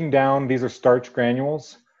breaking down. These are starch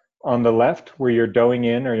granules on the left where you're doughing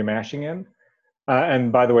in or you're mashing in.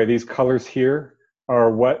 And by the way, these colors here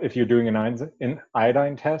are what, if you're doing an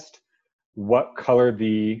iodine test, what color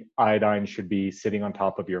the iodine should be sitting on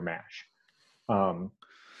top of your mash. Um,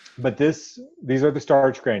 but these are the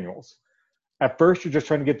starch granules. At first, you're just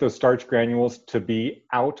trying to get those starch granules to be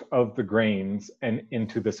out of the grains and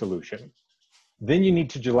into the solution. Then you need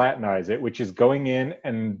to gelatinize it, which is going in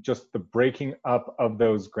and just the breaking up of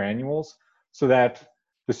those granules so that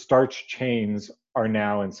the starch chains are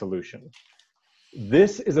now in solution.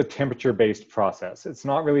 This is a temperature-based process. It's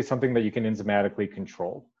not really something that you can enzymatically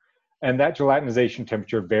control. And that gelatinization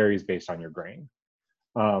temperature varies based on your grain.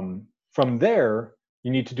 From there,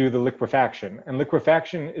 you need to do the liquefaction. And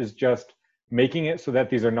liquefaction is just making it so that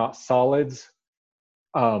these are not solids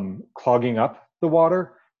clogging up the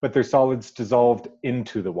water, but they're solids dissolved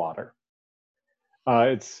into the water.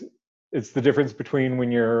 It's the difference between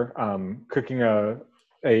when you're cooking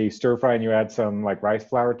a stir fry and you add some like rice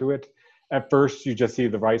flour to it. At first, you just see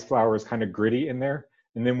the rice flour is kind of gritty in there,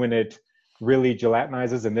 and then when it really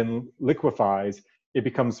gelatinizes and then liquefies, it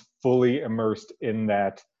becomes fully immersed in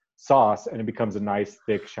that sauce, and it becomes a nice,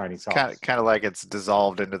 thick, shiny It's sauce. kind of like it's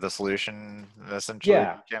dissolved into the solution, essentially.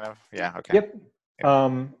 Yeah. Kind of. Yeah. Okay. Yep.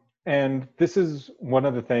 Yeah. And this is one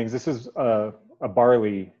of the things. This is a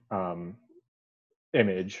barley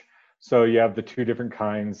image. So you have the two different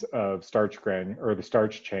kinds of starch grain or the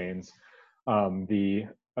starch chains, the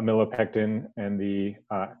amylopectin and the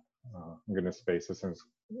I'm going to space this and it's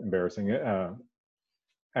embarrassing.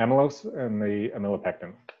 Amylose and the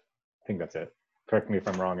amylopectin. I think that's it. Correct me if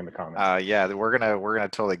I'm wrong in the comments. Yeah, we're gonna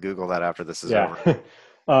totally Google that after this is Yeah. over.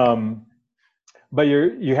 um, but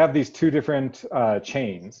you have these two different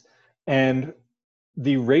chains, and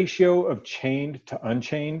the ratio of chained to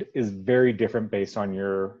unchained is very different based on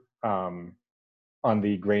your on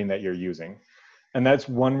the grain that you're using. And that's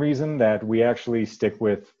one reason that we actually stick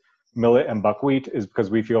with millet and buckwheat, is because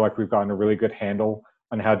we feel like we've gotten a really good handle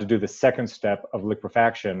on how to do the second step of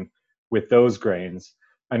liquefaction with those grains.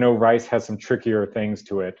 I know rice has some trickier things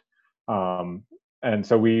to it. And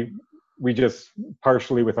so we just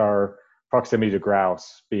partially with our proximity to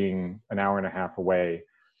grouse being an hour and a half away,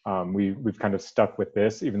 we've kind of stuck with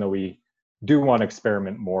this, even though we do want to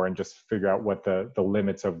experiment more and just figure out what the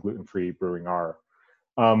limits of gluten-free brewing are.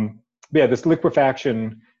 Yeah, this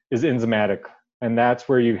liquefaction is enzymatic, and that's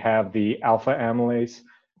where you have the alpha amylase,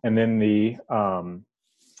 and then the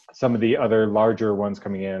some of the other larger ones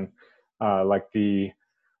coming in, like the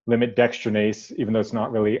limit dextrinase, even though it's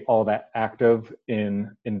not really all that active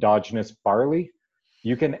in endogenous barley,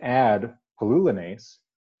 you can add pilulinase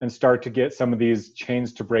and start to get some of these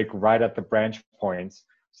chains to break right at the branch points.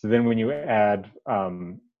 So then when you add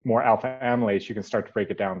more alpha amylase, you can start to break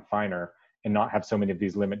it down finer and not have so many of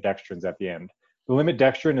these limit dextrins at the end. The limit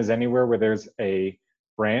dextrin is anywhere where there's a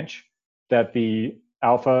branch that the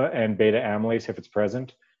alpha and beta amylase, if it's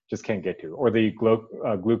present, just can't get to, or the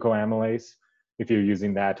glucoamylase, if you're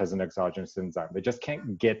using that as an exogenous enzyme. They just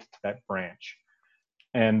can't get to that branch.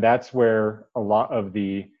 And that's where a lot of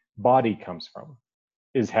the body comes from,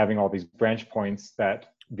 is having all these branch points that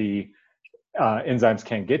the enzymes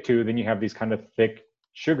can't get to. Then you have these kind of thick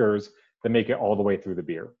sugars that make it all the way through the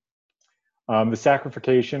beer. The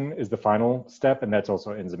saccharification is the final step, and that's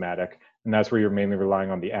also enzymatic. And that's where you're mainly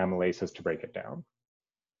relying on the amylases to break it down.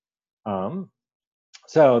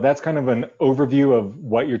 So that's kind of an overview of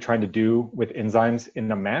what you're trying to do with enzymes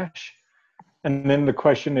in a mash. And then the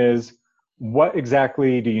question is, what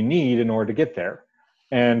exactly do you need in order to get there?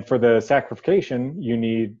 And for the saccharification, you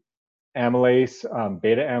need amylase,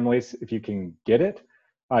 beta amylase, if you can get it.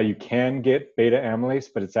 You can get beta amylase,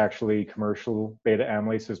 but it's actually commercial beta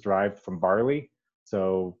amylase is derived from barley.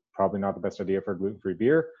 So probably not the best idea for gluten-free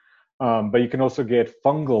beer. But you can also get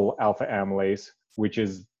fungal alpha amylase, which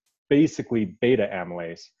is basically beta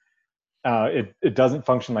amylase. It doesn't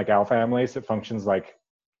function like alpha amylase. It functions like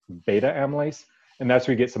beta amylase. And that's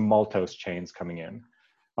where you get some maltose chains coming in.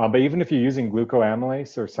 But even if you're using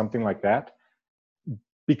glucoamylase or something like that,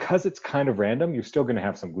 because it's kind of random, you're still going to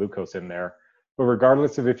have some glucose in there. But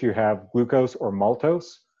regardless of if you have glucose or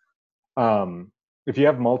maltose, if you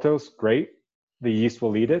have maltose, great, the yeast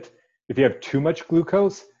will eat it. If you have too much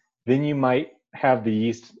glucose, then you might have the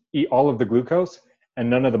yeast eat all of the glucose and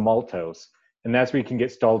none of the maltose. And that's where you can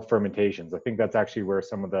get stalled fermentations. I think that's actually where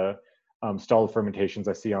some of the stalled fermentations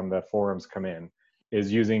I see on the forums come in,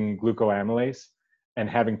 is using glucoamylase and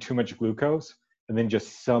having too much glucose and then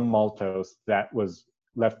just some maltose that was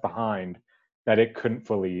left behind that it couldn't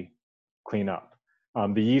fully clean up.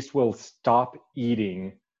 The yeast will stop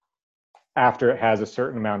eating after it has a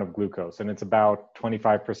certain amount of glucose, and it's about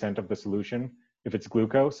 25% of the solution. If it's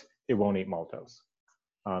glucose, it won't eat maltose.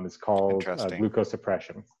 It's called Interesting. glucose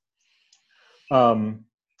suppression. So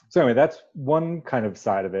anyway, that's one kind of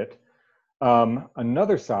side of it.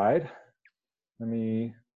 Another side, let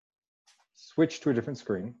me switch to a different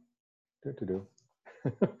screen. The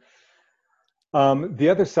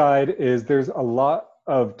other side is there's a lot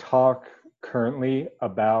of talk currently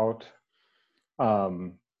about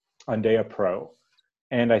Ondea Pro.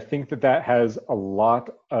 And I think that that has a lot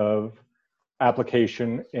of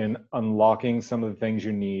application in unlocking some of the things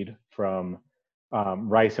you need from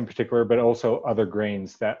rice in particular, but also other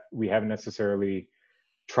grains that we haven't necessarily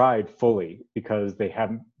tried fully because they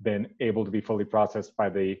haven't been able to be fully processed by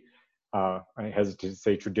the, I hesitate to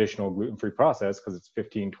say traditional gluten-free process because it's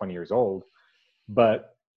 15, 20 years old.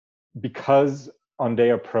 But because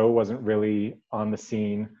Ondea Pro wasn't really on the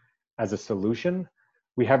scene as a solution,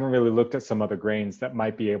 we haven't really looked at some other grains that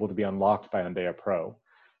might be able to be unlocked by Ondea Pro.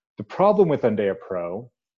 The problem with Ondea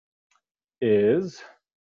Pro is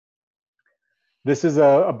this is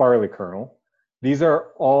a barley kernel. These are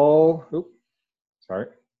all, sorry,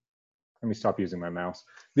 let me stop using my mouse.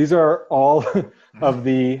 These are all of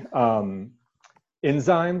the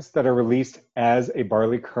enzymes that are released as a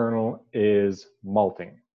barley kernel is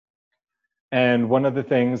malting. And one of the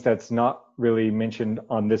things that's not really mentioned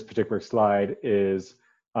on this particular slide is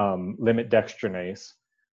limit dextranase,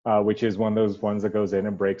 which is one of those ones that goes in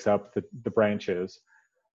and breaks up the branches.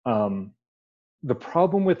 The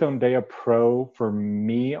problem with Ondea Pro for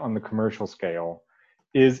me on the commercial scale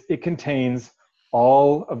is it contains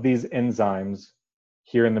all of these enzymes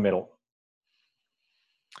here in the middle.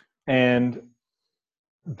 And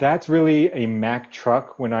that's really a Mack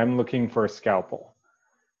truck when I'm looking for a scalpel.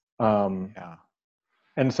 Yeah.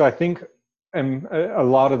 And so I think a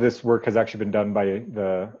lot of this work has actually been done by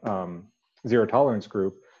the Zero Tolerance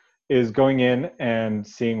group, is going in and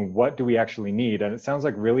seeing what do we actually need. And it sounds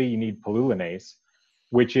like really you need polulinase,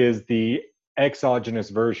 which is the exogenous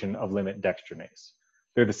version of limit dextranase.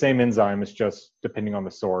 They're the same enzyme, it's just depending on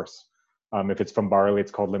the source. If it's from barley,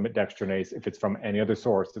 it's called limit dextranase. If it's from any other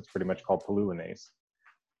source, it's pretty much called polulinase.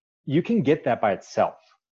 You can get that by itself.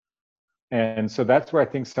 And so that's where I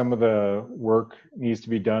think some of the work needs to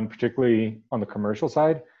be done, particularly on the commercial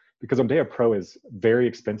side, because Ondea Pro is very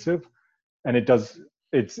expensive. And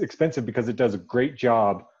it's expensive because it does a great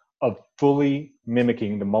job of fully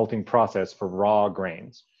mimicking the malting process for raw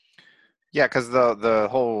grains. Yeah, because the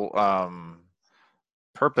whole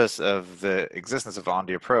purpose of the existence of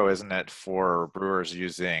Ondea Pro, isn't it, for brewers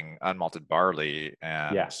using unmalted barley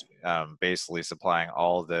and basically supplying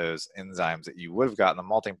all those enzymes that you would have gotten in the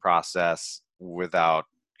malting process without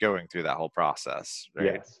going through that whole process, right?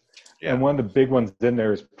 Yes. Yeah. And one of the big ones in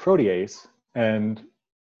there is protease. And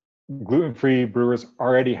gluten-free brewers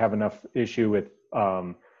already have enough issue with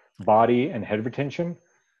body and head retention,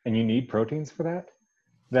 and you need proteins for that.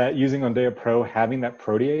 That using Ondea Pro, having that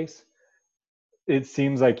protease, it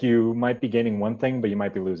seems like you might be gaining one thing, but you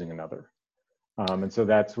might be losing another. And so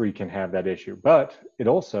that's where you can have that issue. But it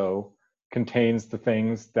also contains the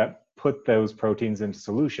things that put those proteins into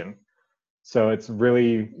solution. So it's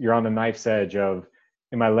really, you're on a knife's edge of,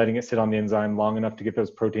 am I letting it sit on the enzyme long enough to get those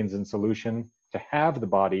proteins in solution to have the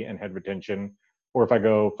body and head retention? Or if I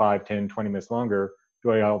go 5, 10, 20 minutes longer,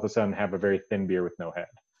 do I all of a sudden have a very thin beer with no head?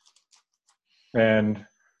 And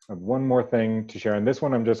I have one more thing to share. And this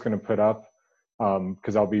one I'm just going to put up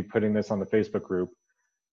because I'll be putting this on the Facebook group.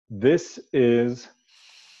 This is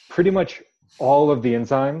pretty much all of the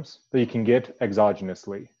enzymes that you can get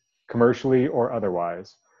exogenously, commercially or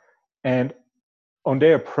otherwise. And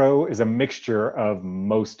Ondea Pro is a mixture of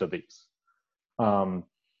most of these.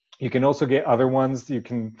 You can also get other ones. You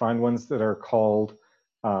can find ones that are called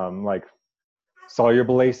like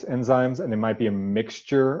solubilase enzymes, and they might be a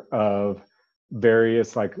mixture of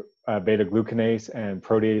various like beta glucanase and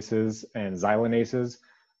proteases and xylanases.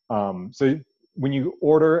 So when you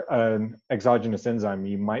order an exogenous enzyme,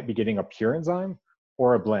 you might be getting a pure enzyme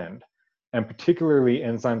or a blend. And particularly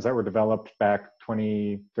enzymes that were developed back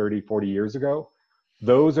 20, 30, 40 years ago,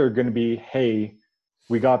 those are going to be, hey,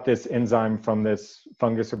 we got this enzyme from this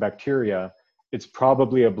fungus or bacteria. It's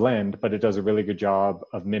probably a blend, but it does a really good job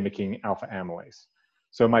of mimicking alpha amylase.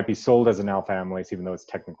 So it might be sold as an alpha amylase, even though it's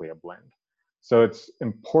technically a blend. So it's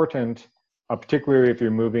important, particularly if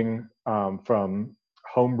you're moving from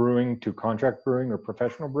home brewing to contract brewing or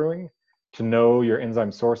professional brewing, to know your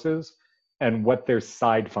enzyme sources and what their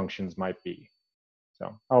side functions might be.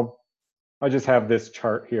 So I'll just have this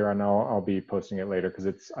chart here, and I'll be posting it later because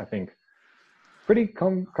it's, I think, pretty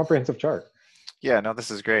comprehensive chart. Yeah, no,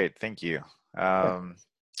 this is great. Thank you. Yeah.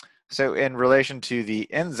 So in relation to the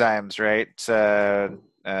enzymes, right,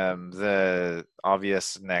 the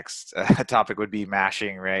obvious next topic would be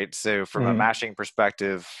mashing, right? So from a Hmm. mashing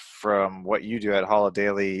perspective, from what you do at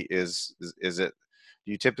Holodaily, is it,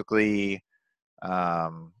 do you typically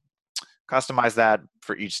um, customize that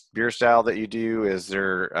for each beer style that you do? Is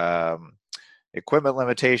there equipment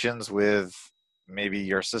limitations with maybe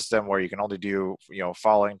your system where you can only do,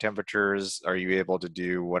 falling temperatures? Are you able to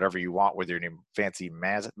do whatever you want with your new fancy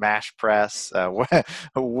mash press?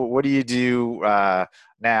 What do you do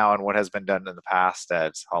now, and what has been done in the past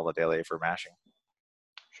at Holodaily for mashing?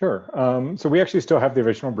 Sure. So we actually still have the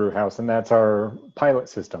original brew house, and that's our pilot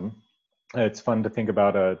system. It's fun to think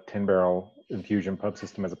about a 10-barrel infusion pub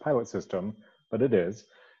system as a pilot system, but it is.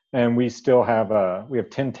 And we still have we have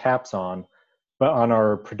 10 taps on, but on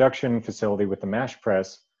our production facility with the mash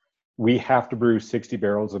press, we have to brew 60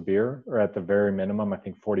 barrels of beer, or at the very minimum, I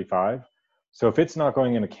think 45. So if it's not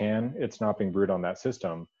going in a can, it's not being brewed on that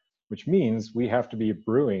system, which means we have to be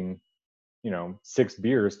brewing, 6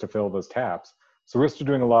 beers to fill those taps. So we're still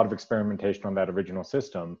doing a lot of experimentation on that original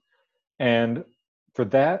system. And for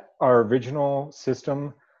that, our original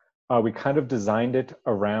system, we kind of designed it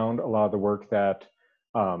around a lot of the work that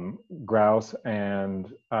Grouse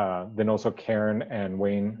and then also Karen and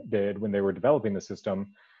Wayne did when they were developing the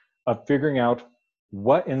system, of figuring out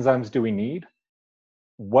what enzymes do we need,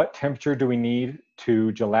 what temperature do we need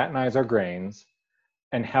to gelatinize our grains,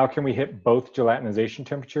 and how can we hit both gelatinization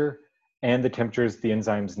temperature and the temperatures the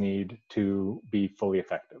enzymes need to be fully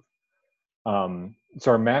effective.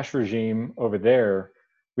 So our mash regime over there,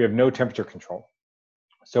 we have no temperature control.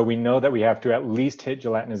 So we know that we have to at least hit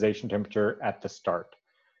gelatinization temperature at the start.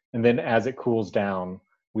 And then as it cools down,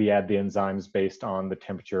 we add the enzymes based on the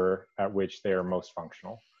temperature at which they are most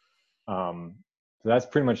functional. So that's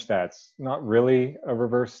pretty much that. It's not really a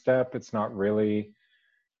reverse step. It's not really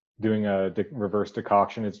doing a reverse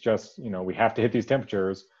decoction. It's just, we have to hit these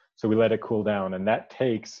temperatures, so we let it cool down. And that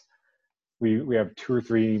takes, we have 2 or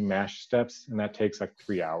 3 mash steps, and that takes like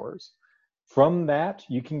 3 hours. From that,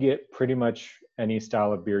 you can get pretty much any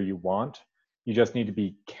style of beer you want. You just need to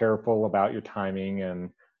be careful about your timing and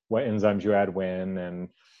what enzymes you add when, and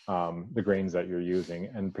the grains that you're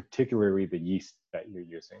using, and particularly the yeast that you're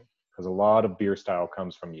using, because a lot of beer style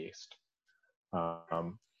comes from yeast.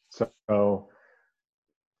 So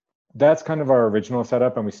that's kind of our original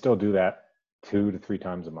setup, and we still do that 2 to 3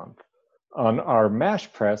 times a month. On our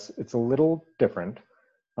mash press, it's a little different.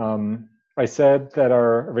 I said that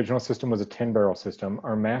our original system was a 10-barrel system.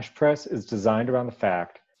 Our mash press is designed around the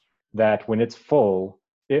fact that when it's full,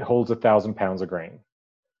 it holds 1,000 pounds of grain.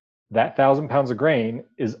 That 1,000 pounds of grain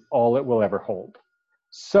is all it will ever hold.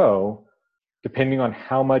 So depending on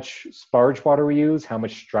how much sparge water we use, how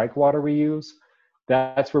much strike water we use,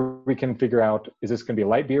 that's where we can figure out, is this going to be a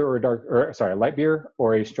light beer or a light beer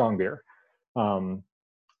or a strong beer?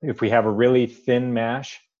 If we have a really thin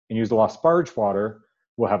mash and use a lot of sparge water,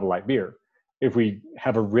 we'll have a light beer. If we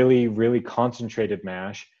have a really, really concentrated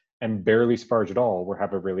mash and barely sparge at all, we'll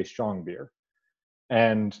have a really strong beer.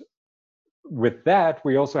 And with that,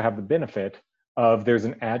 we also have the benefit of there's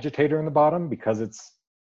an agitator in the bottom, because it's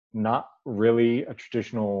not really a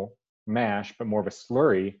traditional mash, but more of a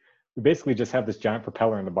slurry. We basically just have this giant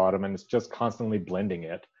propeller in the bottom, and it's just constantly blending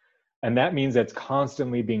it. And that means that it's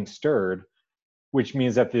constantly being stirred, which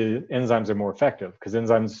means that the enzymes are more effective, because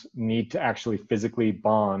enzymes need to actually physically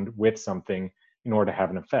bond with something in order to have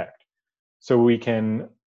an effect. So we can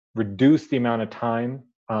reduce the amount of time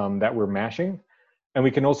that we're mashing, and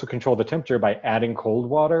we can also control the temperature by adding cold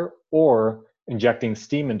water or injecting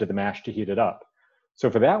steam into the mash to heat it up. So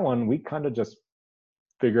for that one, we kind of just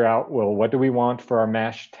figure out, well, what do we want for our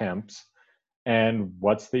mash temps, and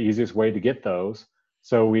what's the easiest way to get those?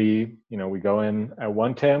 So we go in at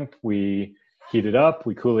 1 temp, we heat it up,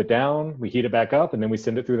 we cool it down, we heat it back up, and then we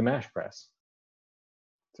send it through the mash press.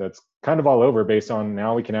 So it's kind of all over, based on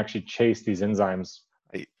now we can actually chase these enzymes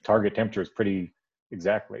target temperatures pretty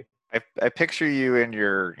exactly. I picture you in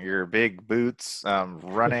your big boots,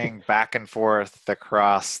 running back and forth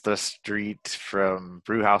across the street from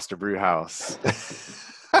brew house to brew house.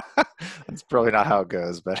 That's probably not how it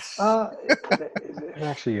goes, but It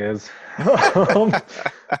actually is.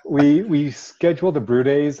 We schedule the brew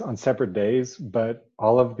days on separate days, but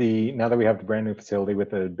now that we have the brand new facility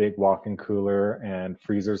with a big walk-in cooler and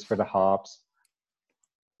freezers for the hops,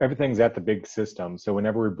 everything's at the big system. So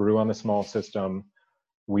whenever we brew on the small system,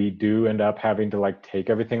 we do end up having to take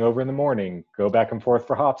everything over in the morning, go back and forth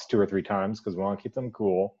for hops 2 or 3 times because we want to keep them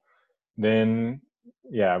cool. Then,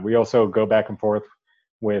 yeah, we also go back and forth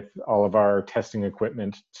with all of our testing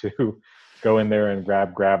equipment to go in there and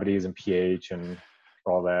grab gravities and pH and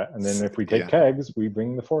all that. And then if we take kegs, we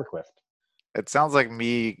bring the forklift. It sounds like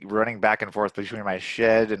me running back and forth between my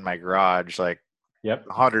shed and my garage like Yep.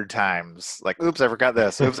 100 times. Like, oops, I forgot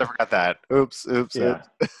this. Oops, I forgot that. Oops, oops, Yeah.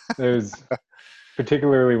 oops. There's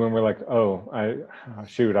particularly when we're like, oh,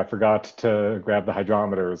 shoot, I forgot to grab the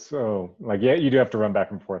hydrometers. So like, yeah, you do have to run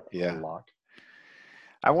back and forth a Yeah. lot.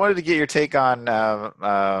 I wanted to get your take on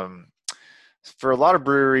for a lot of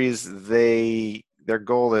breweries, their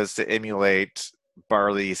goal is to emulate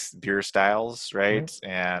barley beer styles, Mhm. right?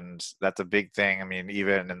 And that's a big thing. I mean,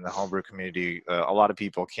 even in the homebrew community, a lot of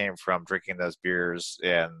people came from drinking those beers,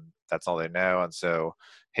 and that's all they know. And so,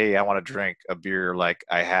 hey, I want to drink a beer like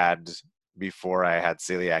I had before I had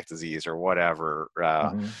celiac disease or whatever.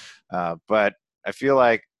 Mhm. But I feel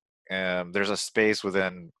like there's a space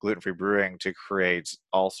within gluten-free brewing to create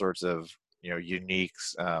all sorts of unique,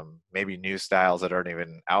 maybe new styles that aren't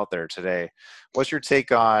even out there today. What's your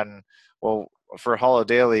take on, well, for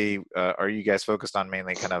Holodaily, are you guys focused on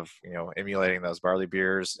mainly kind of emulating those barley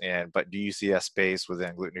beers, and but do you see a space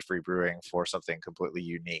within gluten-free brewing for something completely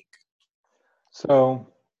unique? So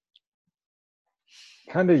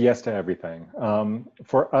kind of yes to everything.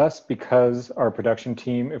 For us, because our production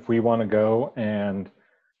team, if we want to go and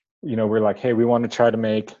we're like, hey, we want to try to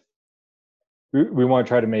make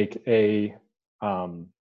a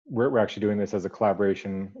we're actually doing this as a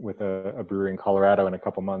collaboration with a brewery in Colorado in a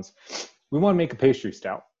couple months. We want to make a pastry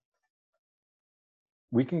stout.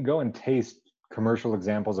 We can go and taste commercial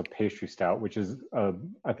examples of pastry stout, which is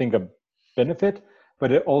I think a benefit,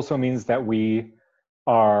 but it also means that we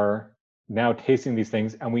are now tasting these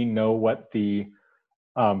things and we know what the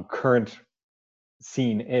current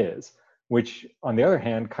scene is, which on the other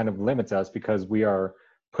hand kind of limits us because we are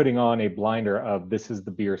putting on a blinder of this is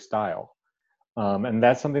the beer style. And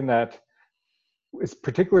that's something that is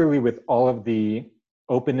particularly with all of the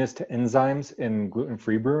openness to enzymes in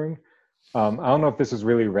gluten-free brewing. I don't know if this has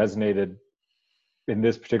really resonated in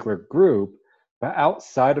this particular group, but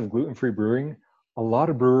outside of gluten-free brewing, a lot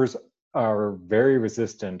of brewers are very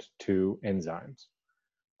resistant to enzymes,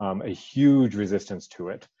 a huge resistance to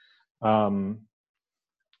it. Um,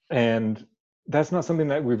 and that's not something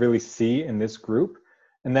that we really see in this group.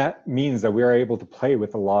 And that means that we are able to play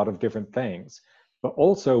with a lot of different things. But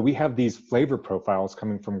also, we have these flavor profiles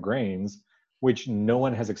coming from grains, which no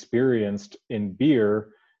one has experienced in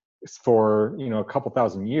beer for a couple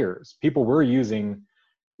thousand years. People were using,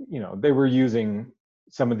 they were using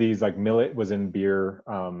some of these, like millet was in beer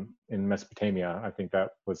in Mesopotamia. I think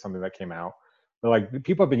that was something that came out. But like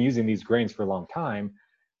people have been using these grains for a long time,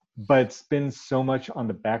 but it's been so much on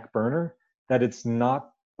the back burner that it's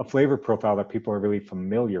not a flavor profile that people are really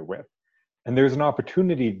familiar with. And there's an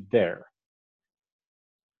opportunity there.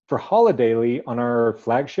 For Holodaily on our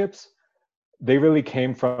flagships, they really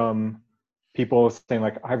came from people saying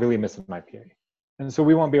like, I really miss an IPA. And so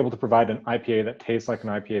we want to be able to provide an IPA that tastes like an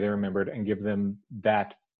IPA they remembered and give them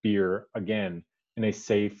that beer again in a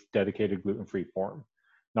safe, dedicated gluten-free form.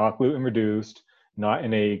 Not gluten reduced, not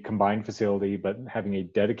in a combined facility, but having a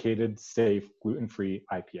dedicated, safe, gluten-free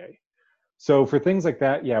IPA. So for things like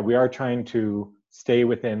that, yeah, we are trying to stay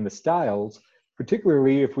within the styles,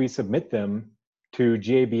 particularly if we submit them to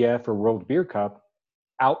GABF or World Beer Cup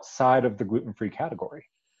outside of the gluten-free category.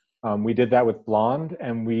 We did that with Blonde,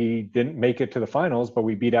 and we didn't make it to the finals, but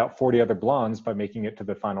we beat out 40 other blondes by making it to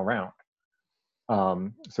the final round.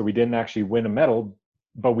 So we didn't actually win a medal,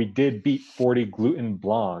 but we did beat 40 gluten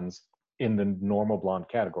blondes in the normal blonde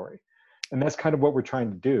category. And that's kind of what we're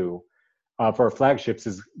trying to do for our flagships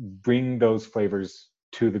is bring those flavors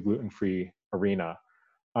to the gluten-free arena.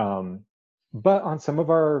 But on some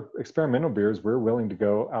of our experimental beers, we're willing to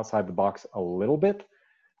go outside the box a little bit.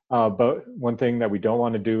 But one thing that we don't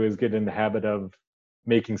want to do is get in the habit of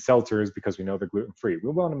making seltzers because we know they're gluten-free. We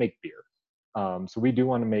want to make beer. So we do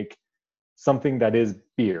want to make something that is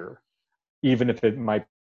beer, even if it might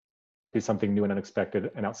be something new and unexpected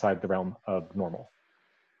and outside the realm of normal.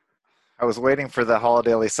 I was waiting for the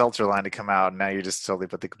Holodaily seltzer line to come out, and now you just totally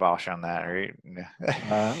put the kibosh on that, right?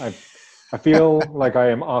 Uh, I feel like I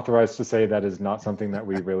am authorized to say that is not something that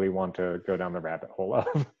we really want to go down the rabbit hole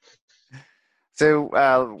of. So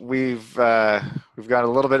we've got a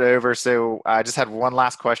little bit over. So I just had one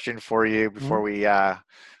last question for you before we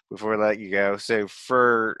let you go. So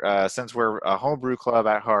for since we're a homebrew club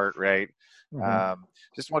at heart, right? Mm-hmm.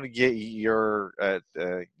 Just want to get your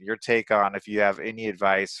take on if you have any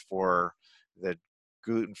advice for the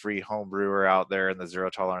gluten-free home brewer out there in the Zero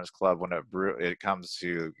Tolerance Club when it comes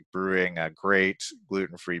to brewing a great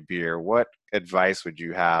gluten-free beer. What advice would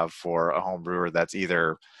you have for a home brewer that's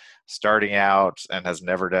either starting out and has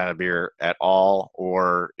never done a beer at all,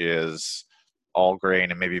 or is all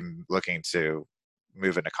grain and maybe looking to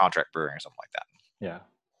move into contract brewing or something like that. Yeah.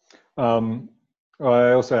 Well,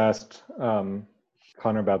 I also asked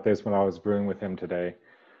Connor about this when I was brewing with him today.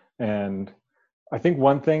 And I think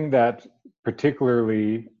one thing that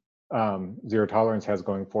particularly Zero Tolerance has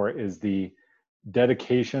going for it is the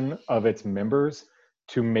dedication of its members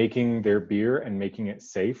to making their beer and making it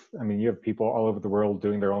safe. I mean, you have people all over the world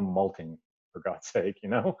doing their own malting, for God's sake, you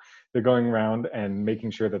know? They're going around and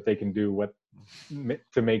making sure that they can do what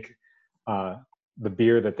to make the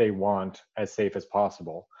beer that they want as safe as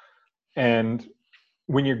possible. And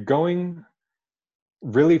when you're going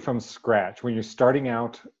really from scratch, when you're starting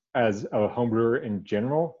out as a home brewer in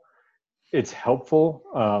general, it's helpful,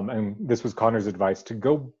 and this was Connor's advice, to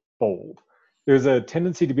go bold. There's a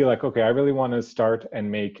tendency to be like, okay, I really want to start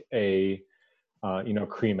and make a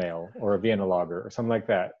cream ale or a Vienna lager or something like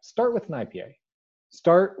that. Start with an IPA.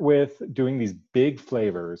 Start with doing these big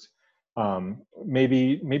flavors.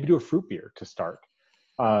 Maybe do a fruit beer to start.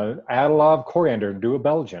 Add a lot of coriander, do a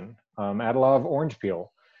Belgian. Add a lot of orange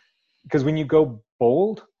peel. Because when you go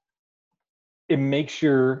bold, it makes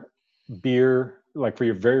your beer, like for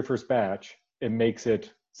your very first batch, it makes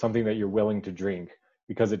it something that you're willing to drink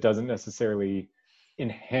because it doesn't necessarily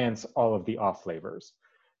enhance all of the off flavors.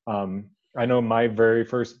 I know my very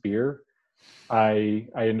first beer, I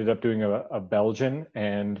ended up doing a Belgian,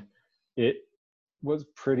 and it was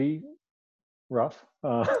pretty rough.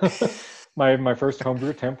 My first homebrew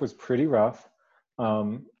attempt was pretty rough.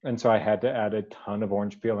 And so I had to add a ton of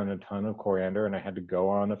orange peel and a ton of coriander, and I had to go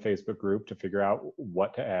on a Facebook group to figure out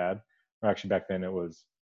what to add. Or actually, back then it was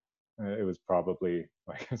probably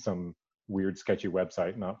like some weird sketchy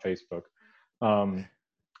website, not Facebook. But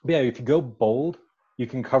yeah, if you go bold, you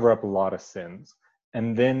can cover up a lot of sins,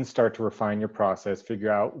 and then start to refine your process, figure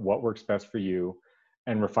out what works best for you,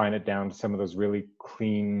 and refine it down to some of those really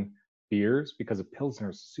clean beers, because a Pilsner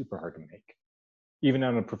is super hard to make. Even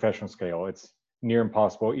on a professional scale, it's near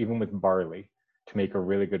impossible, even with barley, to make a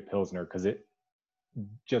really good Pilsner, because it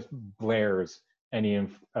just blares any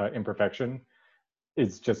imperfection.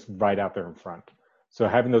 It's just right out there in front. So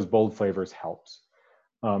having those bold flavors helps.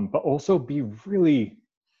 But also be really,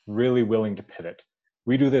 really willing to pivot.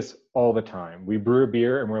 We do this all the time. We brew a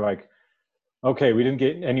beer and we're like, okay, we didn't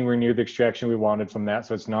get anywhere near the extraction we wanted from that,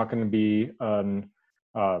 so it's not going to be an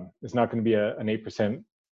 8%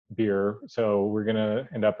 beer. So we're going to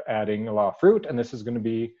end up adding a lot of fruit, and this is going to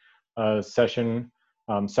be a session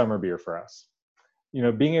summer beer for us. You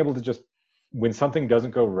know, being able to just, when something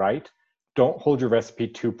doesn't go right, don't hold your recipe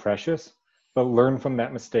too precious, but learn from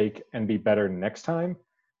that mistake and be better next time,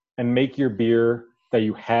 and make your beer that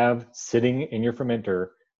you have sitting in your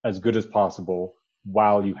fermenter as good as possible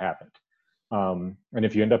while you have it. And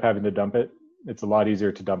if you end up having to dump it, it's a lot easier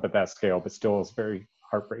to dump at that scale, but still it's very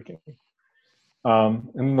heartbreaking.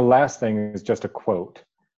 And the last thing is just a quote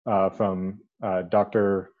from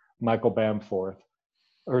Dr. Michael Bamforth,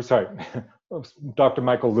 or sorry, Dr.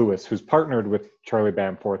 Michael Lewis, who's partnered with Charlie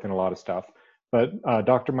Bamforth in a lot of stuff. But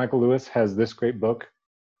Dr. Michael Lewis has this great book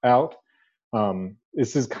out.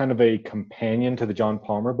 This is kind of a companion to the John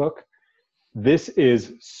Palmer book. This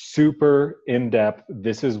is super in-depth.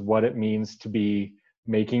 This is what it means to be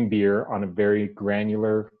making beer on a very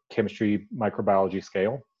granular chemistry microbiology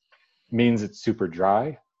scale. It means it's super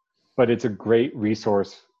dry, but it's a great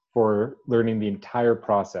resource for learning the entire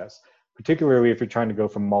process, particularly if you're trying to go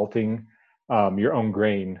from malting your own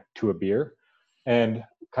grain to a beer. And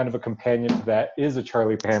kind of a companion to that is a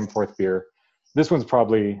Charlie Bamforth beer. This one's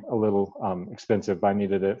probably a little expensive, but I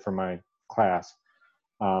needed it for my class.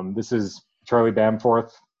 This is Charlie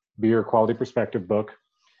Bamforth Beer Quality Perspective book.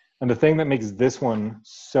 And the thing that makes this one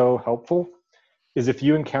so helpful is if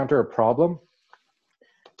you encounter a problem,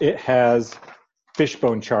 it has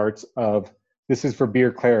fishbone charts of, this is for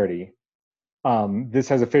beer clarity. This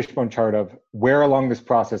has a fishbone chart of where along this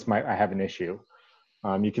process might I have an issue.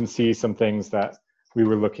 You can see some things that we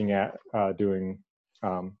were looking at doing.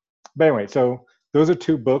 But anyway, so those are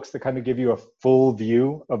two books that kind of give you a full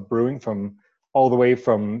view of brewing, from all the way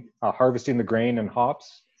from harvesting the grain and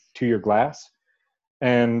hops to your glass.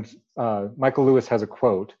 And Michael Lewis has a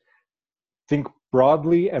quote: "Think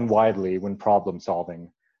broadly and widely when problem solving.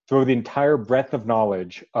 Throw the entire breadth of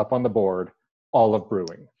knowledge up on the board, all of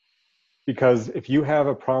brewing." Because if you have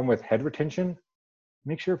a problem with head retention,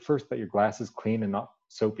 make sure first that your glass is clean and not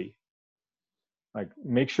soapy. Like,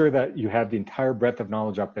 make sure that you have the entire breadth of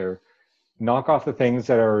knowledge up there. Knock off the things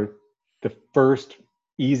that are the first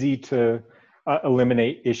easy to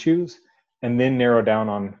eliminate issues, and then narrow down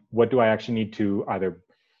on what do I actually need to either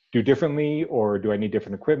do differently, or do I need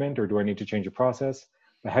different equipment, or do I need to change a process.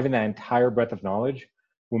 But having that entire breadth of knowledge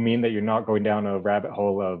will mean that you're not going down a rabbit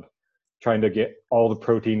hole of trying to get all the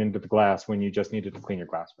protein into the glass when you just needed to clean your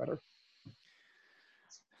glass better.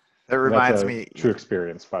 That And that's reminds a me. true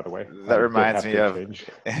experience, by the way. That I did reminds have me to of. change.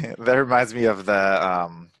 That reminds me of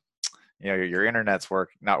the your internet's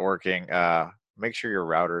not working. Make sure your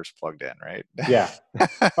router's plugged in, right? Yeah.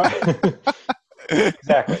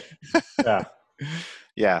 Exactly. Yeah.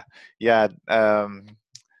 Yeah, yeah.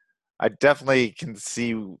 I definitely can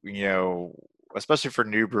see, especially for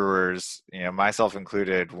new brewers, myself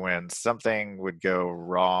included, when something would go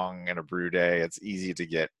wrong in a brew day, it's easy to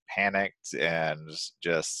get panicked and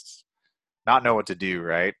just not know what to do,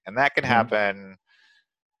 right? And that can Mhm. happen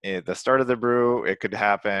at the start of the brew. It could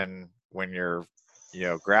happen when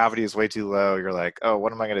gravity is way too low. You're like, oh,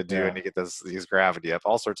 what am I going to do? Yeah. And you get these gravity up.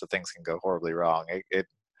 All sorts of things can go horribly wrong.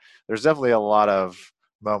 There's definitely a lot of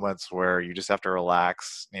moments where you just have to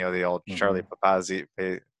relax. The old Charlie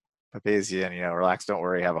Mhm. Papazian, relax, don't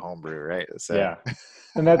worry, have a home brew, right? So Yeah.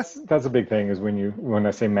 And that's a big thing is when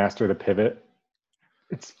I say master the pivot,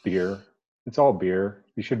 it's beer. It's all beer.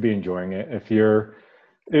 You should be enjoying it. If you're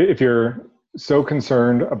so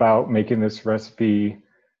concerned about making this recipe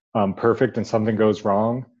perfect and something goes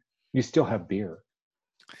wrong, you still have beer.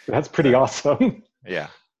 That's pretty exactly. awesome. Yeah,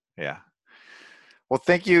 yeah. Well,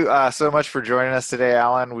 thank you so much for joining us today,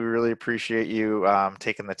 Alan. We really appreciate you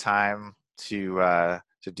taking the time to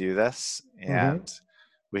do this, Hmm. and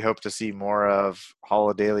we hope to see more of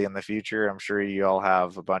Holidaily in the future. I'm sure you all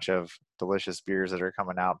have a bunch of delicious beers that are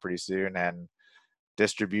coming out pretty soon, and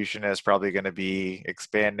distribution is probably going to be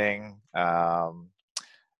expanding.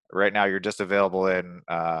 Right now, you're just available in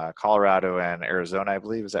Colorado and Arizona, I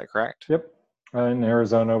believe. Is that correct? Yep. In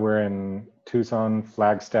Arizona, we're in Tucson,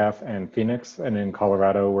 Flagstaff, and Phoenix, and in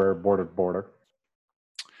Colorado, we're border to border.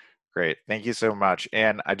 Great. Thank you so much.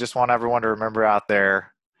 And I just want everyone to remember out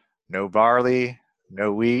there, no barley,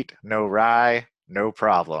 no wheat, no rye, no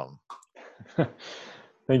problem.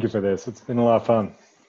 Thank you for this. It's been a lot of fun.